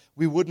God,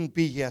 we wouldn't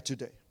be here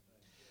today.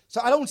 So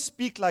I don't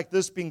speak like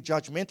this being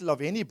judgmental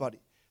of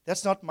anybody.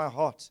 That's not my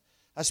heart.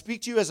 I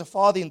speak to you as a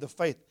father in the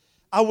faith.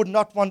 I would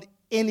not want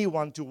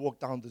anyone to walk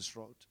down this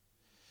road.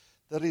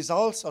 The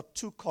results are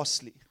too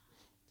costly.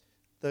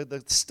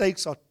 The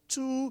stakes are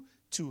too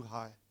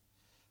high.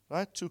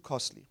 Right? Too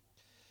costly.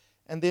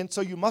 And then,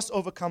 so you must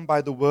overcome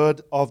by the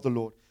word of the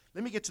Lord.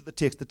 Let me get to the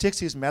text. The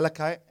text is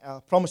Malachi. I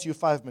promise you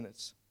 5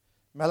 minutes.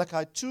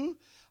 Malachi 2.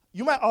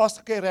 You might ask,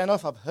 okay,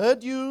 Randolph, I've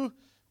heard you.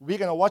 We're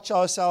going to watch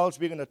ourselves.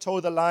 We're going to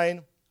toe the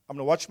line. I'm going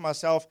to watch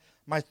myself.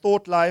 My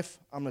thought life,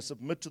 I'm going to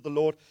submit to the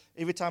Lord.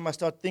 Every time I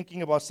start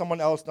thinking about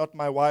someone else, not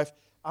my wife,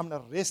 I'm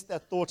going to arrest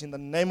that thought in the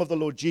name of the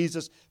Lord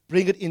Jesus,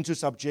 bring it into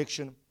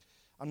subjection.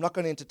 I'm not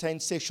going to entertain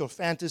sexual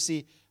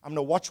fantasy. I'm going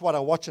to watch what I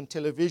watch on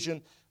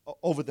television,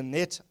 over the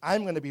net.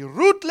 I'm going to be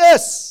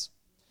rootless.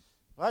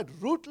 Right?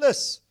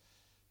 Rootless.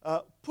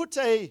 Put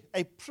a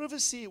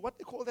privacy, what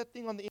they call that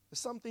thing on the internet?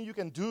 Something you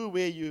can do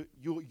where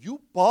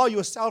you bar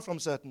yourself from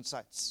certain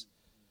sites.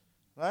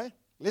 Right?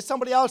 Let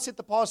somebody else set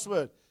the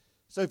password.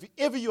 So if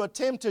ever you are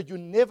tempted, you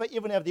never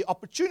even have the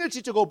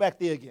opportunity to go back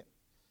there again.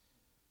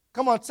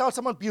 Come on, tell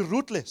someone, be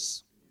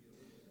rootless.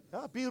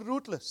 Yeah, be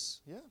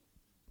rootless. Yeah.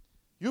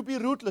 You be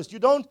rootless. You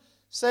don't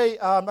say,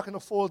 I'm not going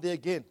to fall there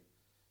again.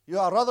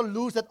 I'd rather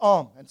lose that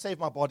arm and save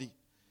my body.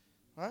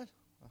 Right?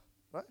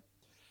 Right?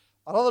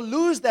 I'd rather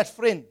lose that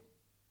friend.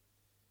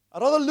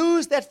 I'd rather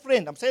lose that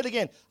friend. I'm saying it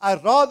again.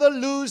 I'd rather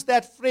lose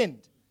that friend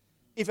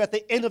if at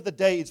the end of the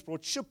day it's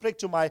brought shipwreck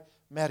to my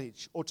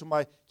marriage or to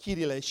my key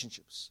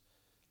relationships.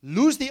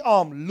 Lose the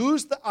arm,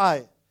 lose the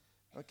eye,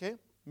 Okay?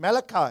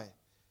 Malachi.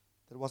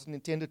 That wasn't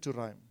intended to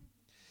rhyme.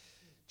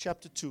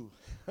 Chapter 2.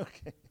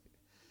 Okay.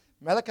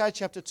 Malachi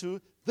chapter 2.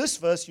 This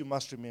verse you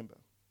must remember.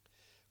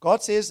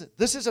 God says,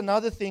 this is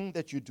another thing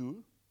that you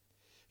do.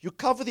 You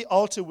cover the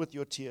altar with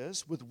your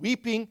tears, with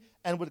weeping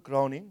and with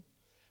groaning,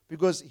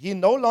 because he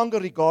no longer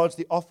regards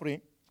the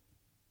offering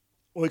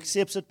or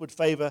accepts it with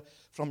favor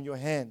from your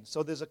hand.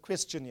 So there's a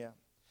question here.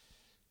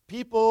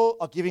 People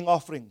are giving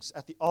offerings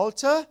at the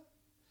altar,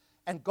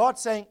 and God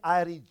saying,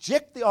 I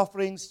reject the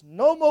offerings.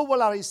 No more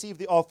will I receive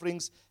the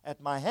offerings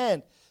at my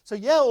hand. So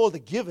yeah, all the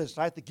givers,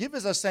 right? The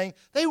givers are saying,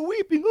 they're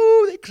weeping,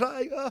 oh, they're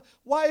crying.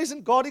 Why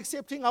isn't God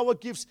accepting our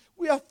gifts?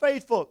 We are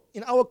faithful.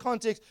 In our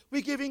context,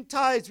 we're giving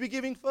tithes, we're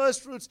giving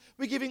first fruits,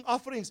 we're giving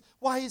offerings.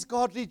 Why is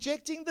God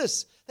rejecting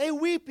this? They're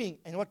weeping.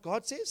 And what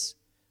God says?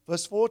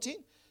 Verse 14,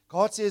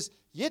 God says,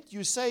 yet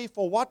you say,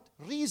 for what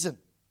reason?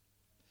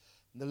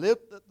 The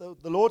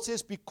Lord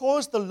says,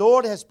 because the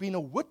Lord has been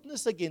a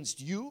witness against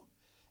you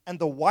and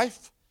the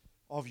wife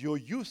of your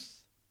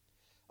youth,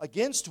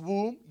 against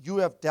whom you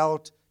have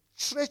dealt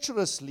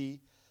treacherously,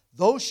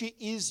 though she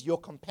is your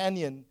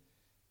companion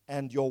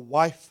and your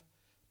wife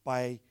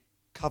by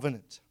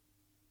covenant.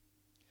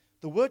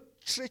 The word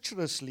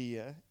treacherously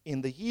here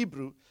in the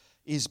Hebrew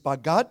is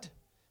bagad,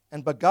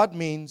 and bagad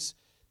means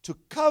to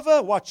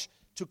cover, watch,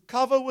 to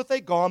cover with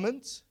a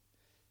garment,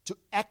 to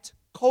act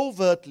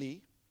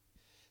covertly,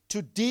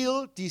 to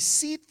deal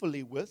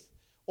deceitfully with,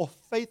 or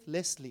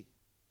faithlessly.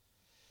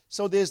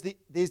 So there's the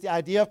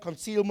idea of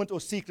concealment or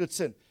secret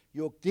sin.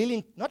 You're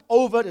dealing not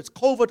overt, it's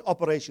covert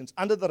operations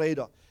under the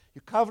radar.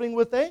 You're covering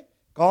with a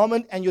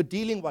garment and you're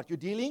dealing what? You're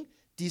dealing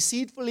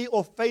deceitfully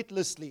or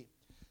faithlessly.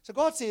 So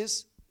God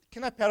says,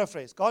 can I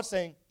paraphrase? God's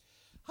saying,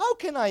 how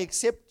can I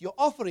accept your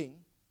offering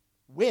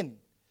when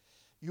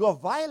you are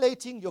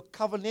violating your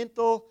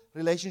covenantal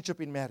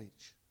relationship in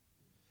marriage?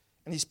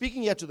 And he's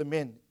speaking here to the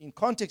men. In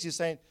context, he's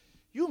saying,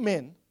 you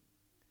men,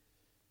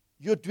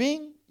 you're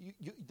doing,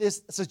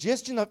 there's a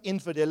suggestion of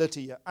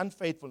infidelity here,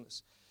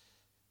 unfaithfulness.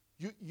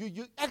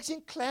 You're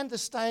acting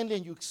clandestinely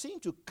and you seem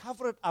to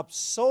cover it up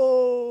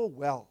so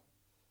well.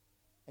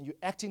 And you're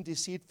acting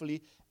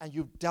deceitfully and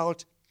you've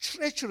dealt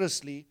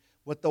treacherously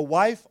with the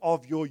wife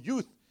of your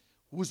youth,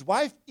 whose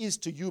wife is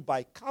to you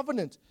by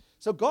covenant.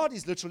 So God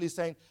is literally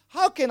saying,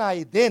 how can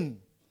I then,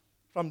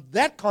 from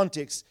that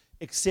context,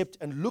 accept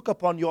and look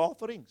upon your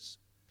offerings?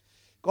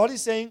 God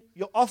is saying,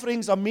 your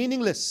offerings are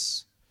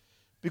meaningless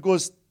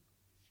because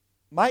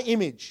my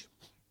image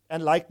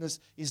and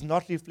likeness is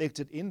not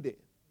reflected in there.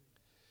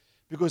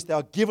 Because they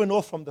are given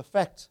off from the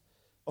fact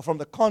or from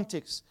the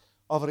context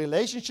of a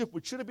relationship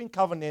which should have been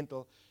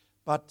covenantal,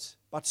 but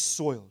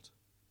soiled.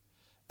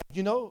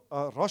 You know,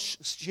 Rosh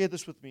shared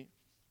this with me.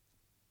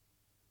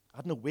 I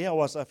don't know where I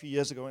was a few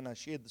years ago when I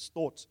shared this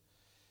thought.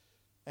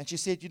 And she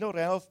said, you know,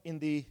 Ralph, in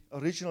the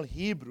original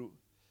Hebrew,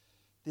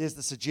 there's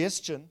the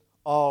suggestion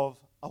of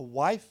a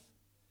wife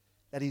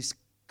that is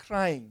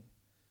crying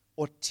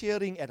or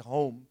tearing at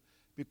home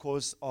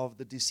because of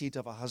the deceit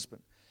of her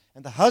husband.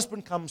 And the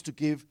husband comes to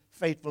give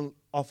faithful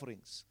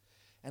offerings.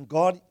 And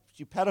God, if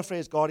you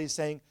paraphrase, God is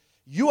saying,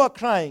 you are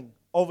crying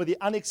over the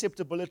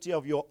unacceptability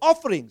of your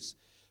offerings,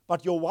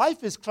 but your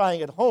wife is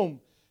crying at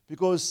home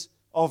because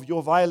of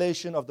your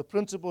violation of the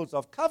principles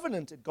of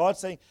covenant. And God's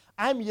saying,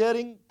 I'm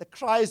hearing the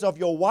cries of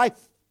your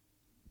wife,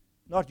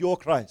 not your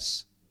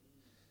cries.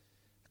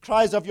 The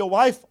cries of your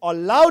wife are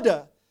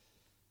louder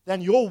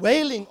than your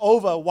wailing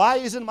over, why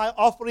isn't my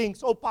offering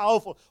so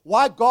powerful?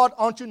 Why, God,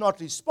 aren't you not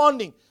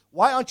responding?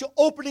 Why aren't you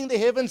opening the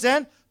heavens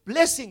and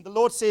blessing? The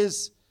Lord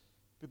says,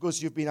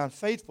 because you've been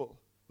unfaithful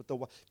with the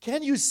wife.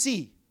 Can you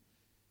see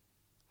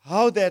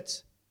how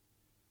that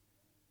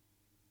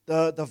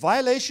the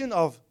violation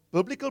of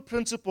biblical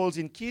principles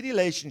in key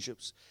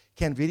relationships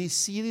can very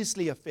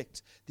seriously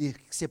affect the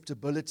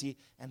acceptability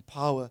and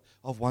power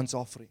of one's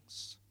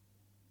offerings?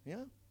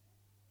 Yeah?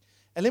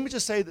 And let me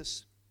just say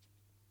this.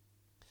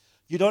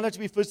 You don't have to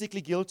be physically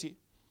guilty.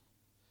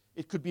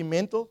 It could be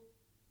mental.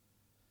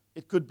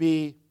 It could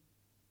be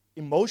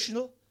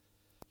emotional.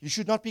 You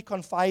should not be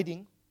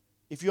confiding,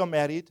 if you are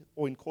married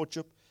or in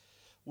courtship,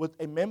 with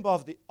a member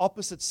of the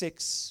opposite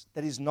sex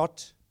that is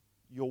not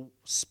your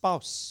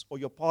spouse or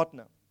your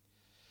partner.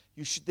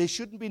 There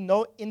shouldn't be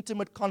no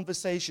intimate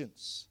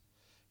conversations.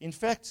 In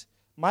fact,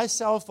 my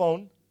cell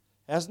phone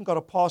hasn't got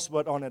a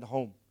password on at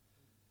home.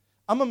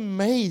 I'm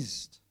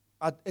amazed.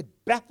 It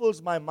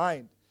baffles my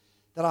mind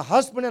that a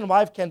husband and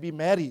wife can be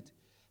married,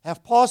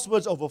 have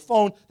passwords over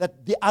phone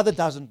that the other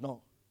doesn't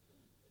know.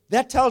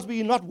 That tells me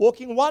you're not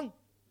walking one.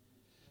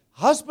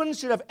 Husbands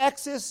should have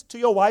access to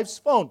your wife's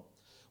phone.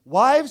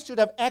 Wives should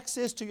have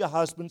access to your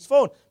husband's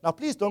phone. Now,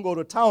 please don't go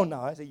to town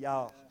now. I say,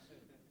 yeah,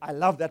 I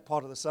love that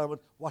part of the sermon.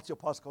 What's your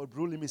passcode,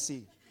 bro? Let me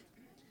see.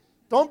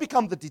 Don't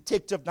become the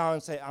detective now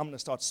and say, I'm going to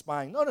start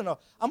spying. No.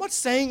 I'm not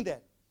saying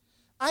that.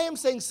 I am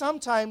saying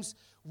sometimes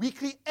we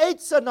create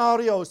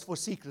scenarios for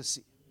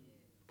secrecy.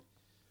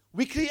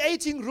 We're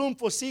creating room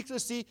for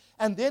secrecy,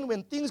 and then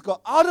when things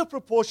go out of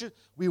proportion,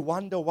 we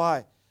wonder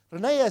why.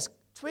 Renee has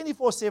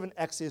 24/7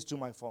 access to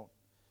my phone.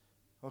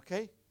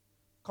 Okay?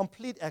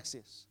 Complete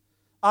access.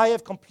 I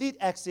have complete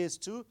access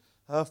to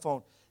her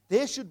phone.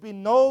 There should be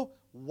no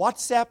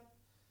WhatsApp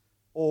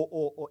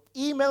or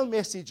email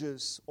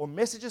messages or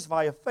messages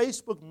via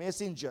Facebook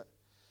Messenger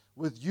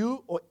with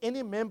you or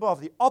any member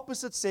of the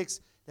opposite sex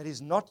that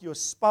is not your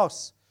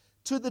spouse,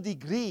 to the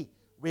degree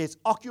where it's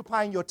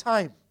occupying your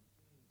time.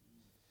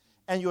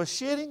 And you're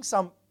sharing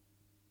some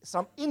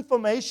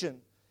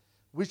information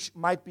which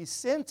might be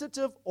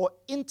sensitive or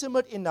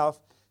intimate enough,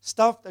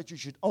 stuff that you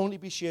should only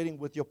be sharing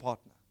with your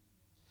partner.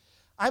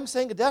 I'm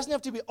saying it doesn't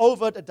have to be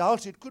overt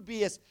adultery. It could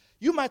be, as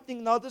you might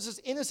think, no, this is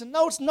innocent.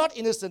 No, it's not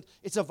innocent.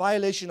 It's a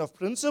violation of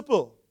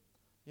principle.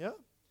 Yeah?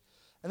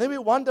 And then we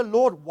wonder,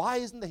 Lord, why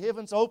isn't the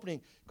heavens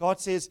opening? God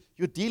says,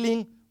 you're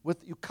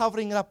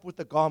covering it up with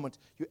the garment.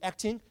 You're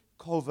acting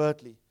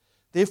covertly.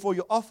 Therefore,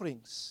 your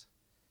offerings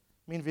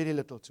mean very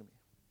little to me,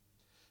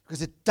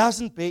 because it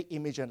doesn't bear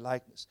image and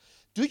likeness.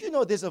 Do you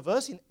know there's a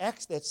verse in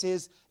Acts that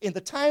says, in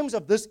the times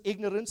of this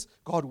ignorance,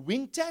 God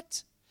winked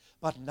at,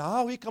 but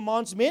now he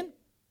commands men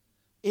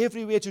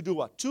everywhere to do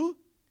what? To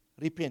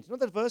repent. You know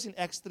that verse in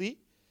Acts 3?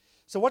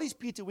 So what is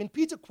Peter, when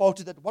Peter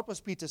quoted that, what was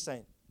Peter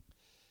saying?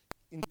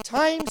 In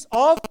times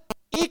of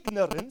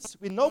ignorance,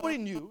 when nobody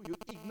knew,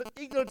 you're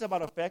ignorant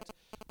about a fact,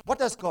 what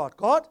does God?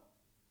 God,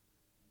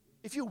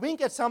 if you wink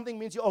at something,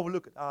 means you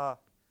overlook it. I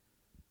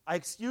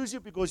excuse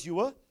you because you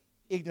were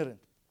ignorant.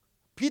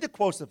 Peter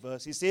quotes the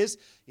verse. He says,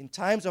 in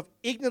times of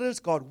ignorance,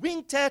 God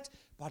winked at,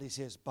 but he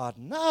says, but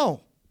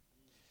now,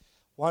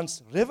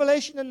 once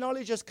revelation and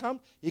knowledge has come,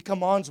 he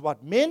commands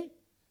what? Men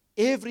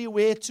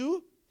everywhere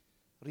to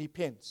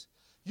repent.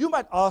 You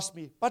might ask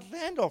me, but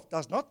Randolph,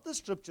 does not the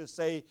scripture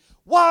say,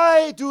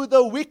 why do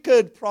the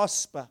wicked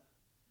prosper?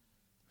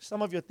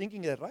 Some of you are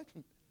thinking that, right?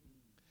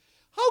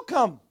 How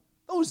come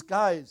those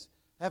guys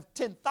have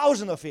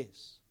 10,000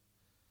 affairs?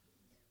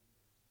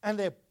 And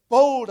they're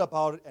bold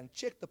about it, and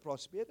check the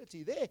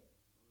prosperity there.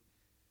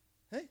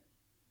 Hey?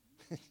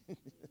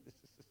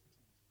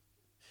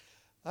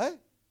 Hey?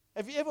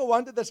 Have you ever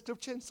wondered that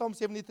scripture in Psalm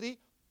 73?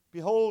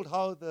 Behold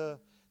how the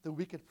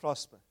wicked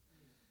prosper.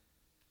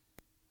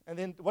 And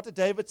then what did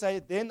David say?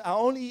 Then I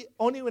only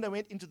when I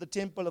went into the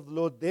temple of the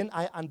Lord, then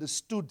I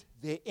understood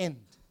their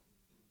end.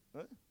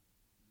 Huh?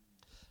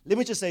 Let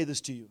me just say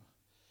this to you.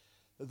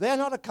 They're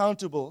not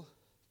accountable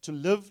to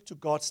live to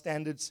God's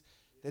standards.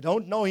 They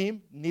don't know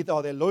him, neither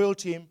are they loyal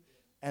to him,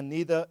 and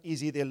neither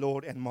is he their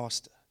Lord and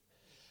Master.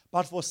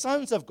 But for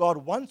sons of God,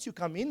 once you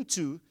come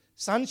into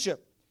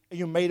sonship and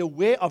you're made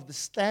aware of the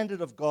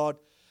standard of God,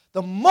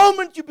 the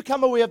moment you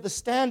become aware of the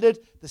standard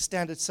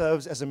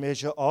serves as a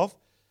measure of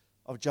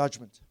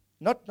judgment.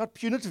 Not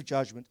punitive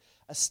judgment,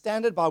 a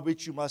standard by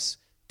which you must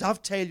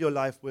dovetail your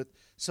life with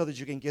so that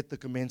you can get the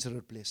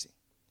commensurate blessing.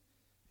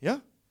 Yeah?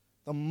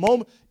 The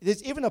moment,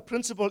 there's even a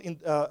principle in,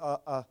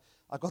 I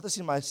got this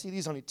in my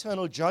series on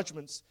eternal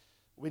judgments,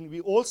 when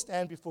we all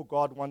stand before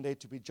God one day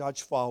to be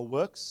judged for our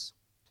works,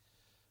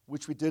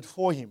 which we did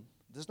for him.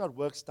 This is not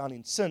works done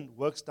in sin,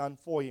 works done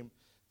for him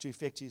to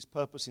effect his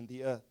purpose in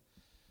the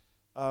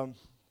earth.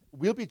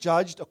 We'll be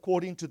judged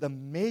according to the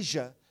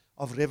measure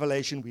of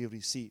revelation we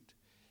received.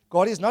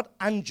 God is not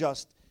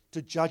unjust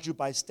to judge you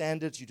by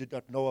standards you did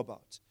not know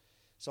about.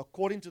 So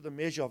according to the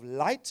measure of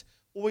light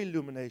or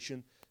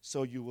illumination,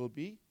 so you will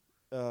be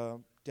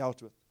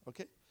dealt with.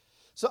 Okay?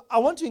 So I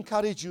want to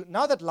encourage you,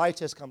 now that light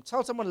has come,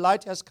 tell someone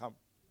light has come.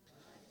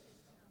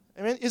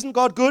 Amen. Isn't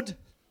God good?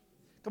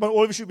 Come on,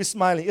 all of you should be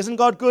smiling. Isn't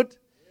God good?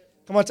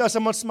 Come on, tell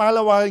someone, smile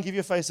a while and give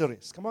your face a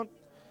rest. Come on.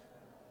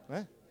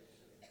 Right?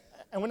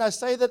 And when I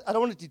say that, I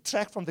don't want to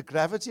detract from the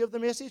gravity of the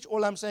message.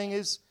 All I'm saying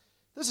is,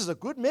 this is a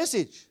good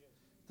message.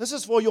 This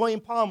is for your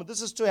empowerment.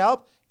 This is to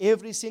help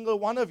every single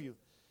one of you.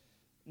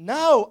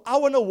 Now, I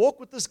want to walk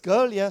with this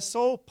girl here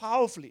so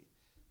powerfully,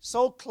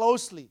 so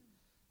closely.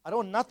 I don't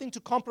want nothing to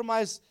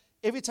compromise.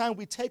 Every time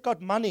we take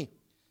out money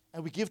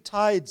and we give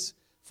tithes,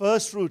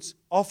 first fruits,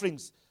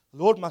 offerings,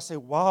 the Lord must say,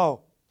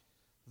 wow,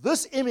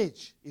 this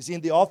image is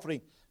in the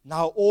offering.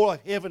 Now all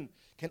of heaven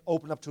can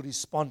open up to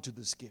respond to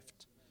this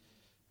gift.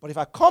 But if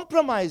I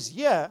compromise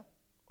here,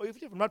 or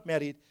if I'm not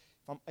married,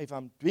 if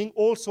I'm doing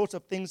all sorts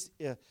of things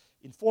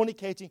in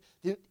fornicating,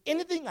 then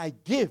anything I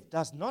give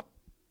does not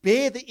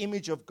bear the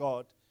image of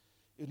God,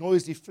 nor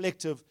is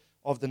reflective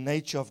of the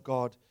nature of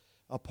God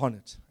upon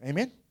it.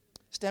 Amen?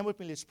 Stand with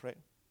me, let's pray.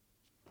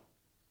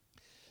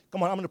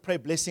 Come on, I'm going to pray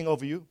blessing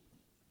over you.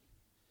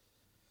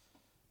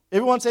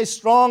 Everyone say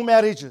strong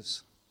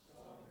marriages.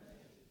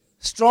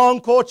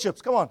 Strong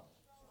courtships. Come on.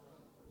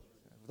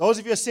 Those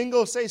of you who are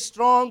single, say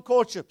strong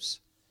courtships.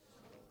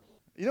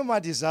 You know, my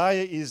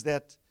desire is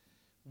that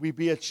we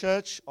be a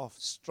church of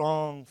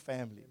strong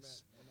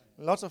families.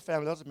 Amen. Lots of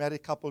families, lots of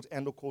married couples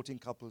and or courting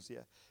couples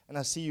here. And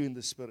I see you in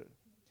the spirit.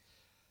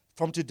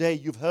 From today,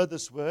 you've heard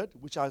this word,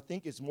 which I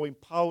think is more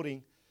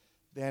empowering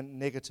than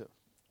negative.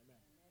 Amen.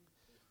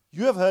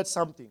 You have heard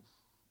something.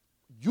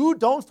 You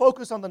don't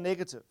focus on the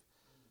negative.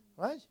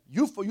 Right?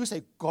 You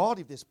say, God,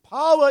 if there's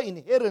power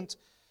inherent,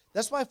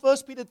 that's why 1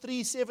 Peter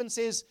 3:7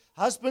 says,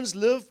 husbands,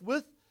 live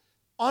with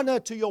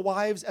honor to your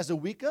wives as a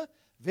weaker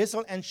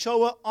vessel and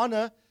show her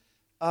honor.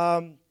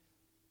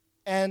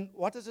 And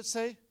what does it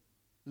say?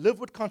 Live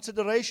with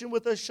consideration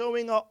with her,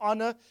 showing her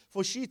honor,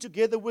 for she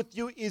together with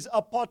you is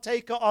a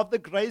partaker of the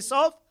grace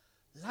of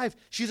life.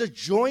 She's a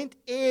joint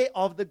heir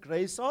of the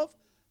grace of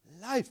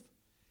life.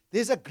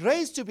 There's a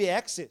grace to be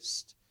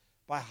accessed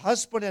by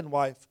husband and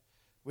wife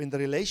when the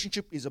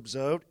relationship is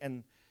observed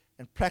and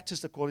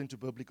practiced according to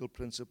biblical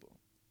principle.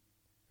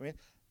 I mean,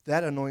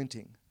 that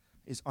anointing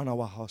is on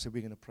our house, and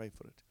we're going to pray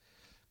for it.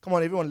 Come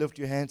on, everyone, lift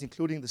your hands,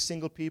 including the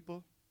single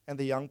people and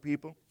the young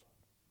people.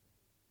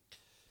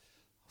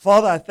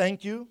 Father, I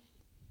thank you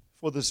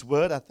for this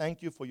word. I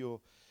thank you for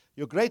your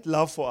great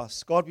love for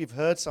us. God, we've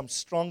heard some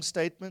strong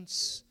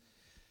statements.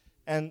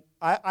 And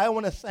I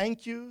want to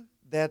thank you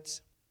that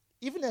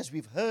even as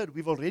we've heard,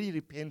 we've already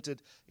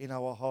repented in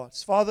our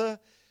hearts. Father,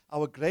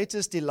 our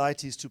greatest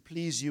delight is to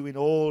please you in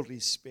all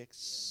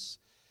respects.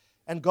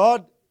 And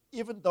God,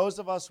 even those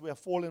of us who have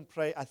fallen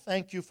prey, I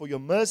thank you for your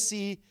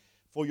mercy,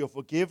 for your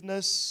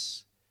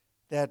forgiveness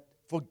that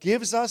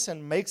forgives us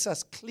and makes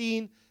us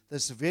clean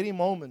this very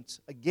moment.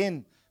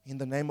 Again, in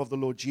the name of the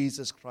Lord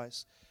Jesus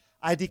Christ.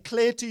 I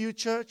declare to you,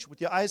 church, with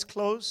your eyes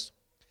closed,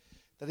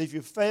 that if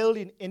you failed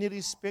in any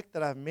respect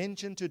that I've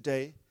mentioned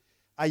today,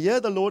 I hear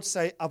the Lord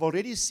say, I've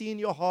already seen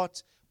your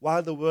heart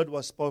while the word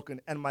was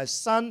spoken. And my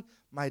son,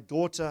 my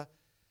daughter,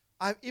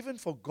 I've even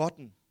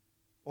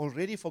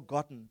already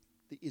forgotten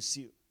the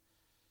issue.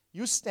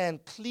 You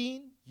stand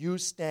clean, you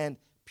stand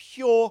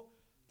pure.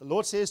 The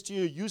Lord says to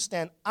you, you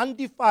stand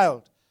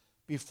undefiled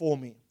before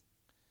me.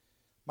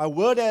 My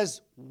word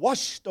has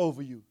washed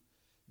over you.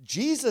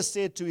 Jesus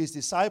said to his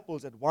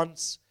disciples at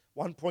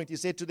one point, he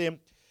said to them,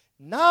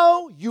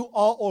 now you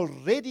are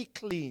already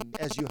clean.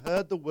 As you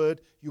heard the word,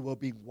 you were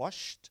being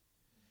washed.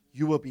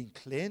 You were being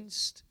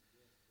cleansed.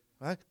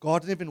 Right?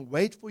 God didn't even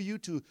wait for you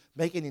to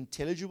make an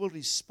intelligible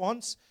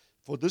response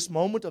for this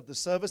moment of the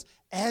service.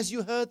 As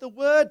you heard the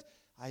word,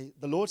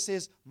 the Lord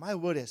says, my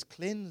word has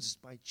cleansed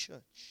my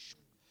church.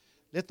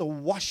 Let the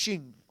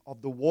washing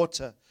of the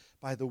water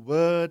by the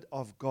word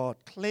of God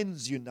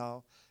cleanse you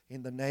now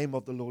in the name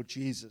of the Lord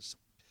Jesus.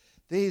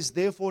 There is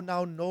therefore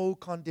now no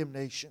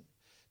condemnation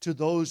to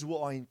those who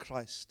are in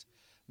Christ.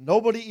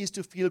 Nobody is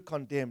to feel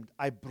condemned.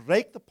 I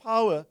break the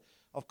power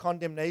of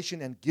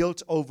condemnation and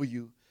guilt over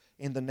you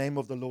in the name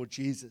of the Lord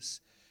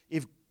Jesus.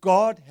 If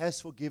God has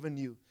forgiven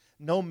you,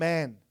 no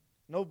man,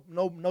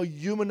 no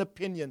human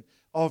opinion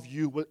of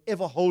you will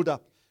ever hold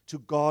up to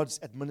God's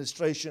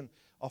administration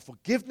of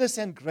forgiveness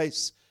and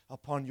grace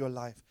upon your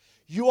life.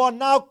 You are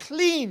now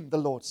clean, the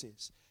Lord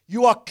says.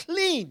 You are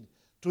clean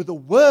through the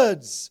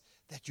words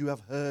that you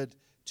have heard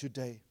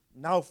today.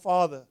 Now,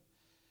 Father,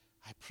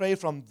 I pray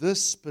from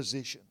this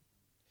position.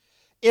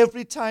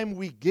 Every time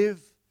we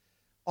give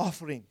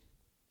offering,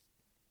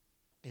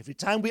 every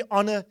time we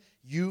honor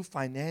you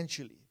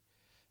financially,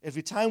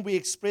 every time we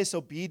express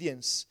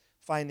obedience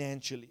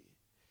financially,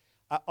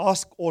 I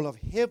ask all of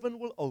heaven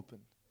will open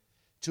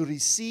to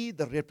receive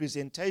the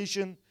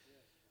representation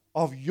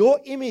of your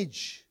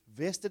image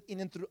vested in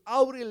and through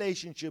our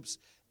relationships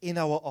in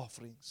our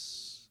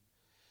offerings.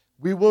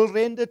 We will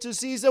render to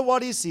Caesar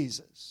what is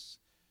Caesar's,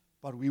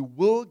 but we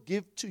will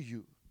give to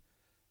you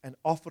an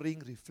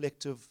offering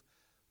reflective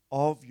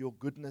of your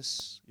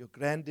goodness, your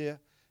grandeur,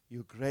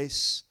 your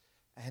grace,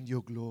 and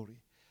your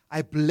glory.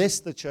 I bless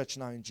the church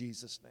now in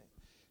Jesus' name.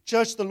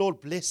 Church, the Lord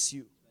bless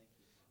you.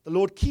 The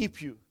Lord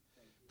keep you.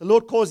 The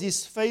Lord cause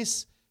his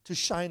face to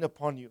shine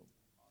upon you.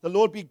 The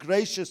Lord be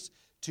gracious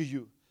to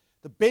you.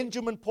 The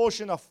Benjamin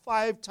portion of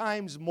 5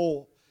 times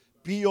more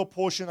be your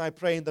portion, I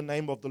pray, in the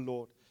name of the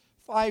Lord.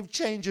 5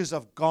 changes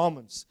of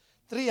garments,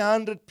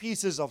 300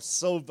 pieces of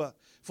silver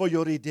for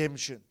your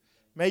redemption.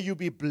 May you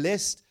be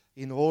blessed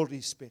in all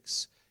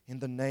respects in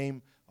the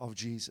name of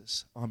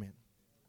Jesus. Amen.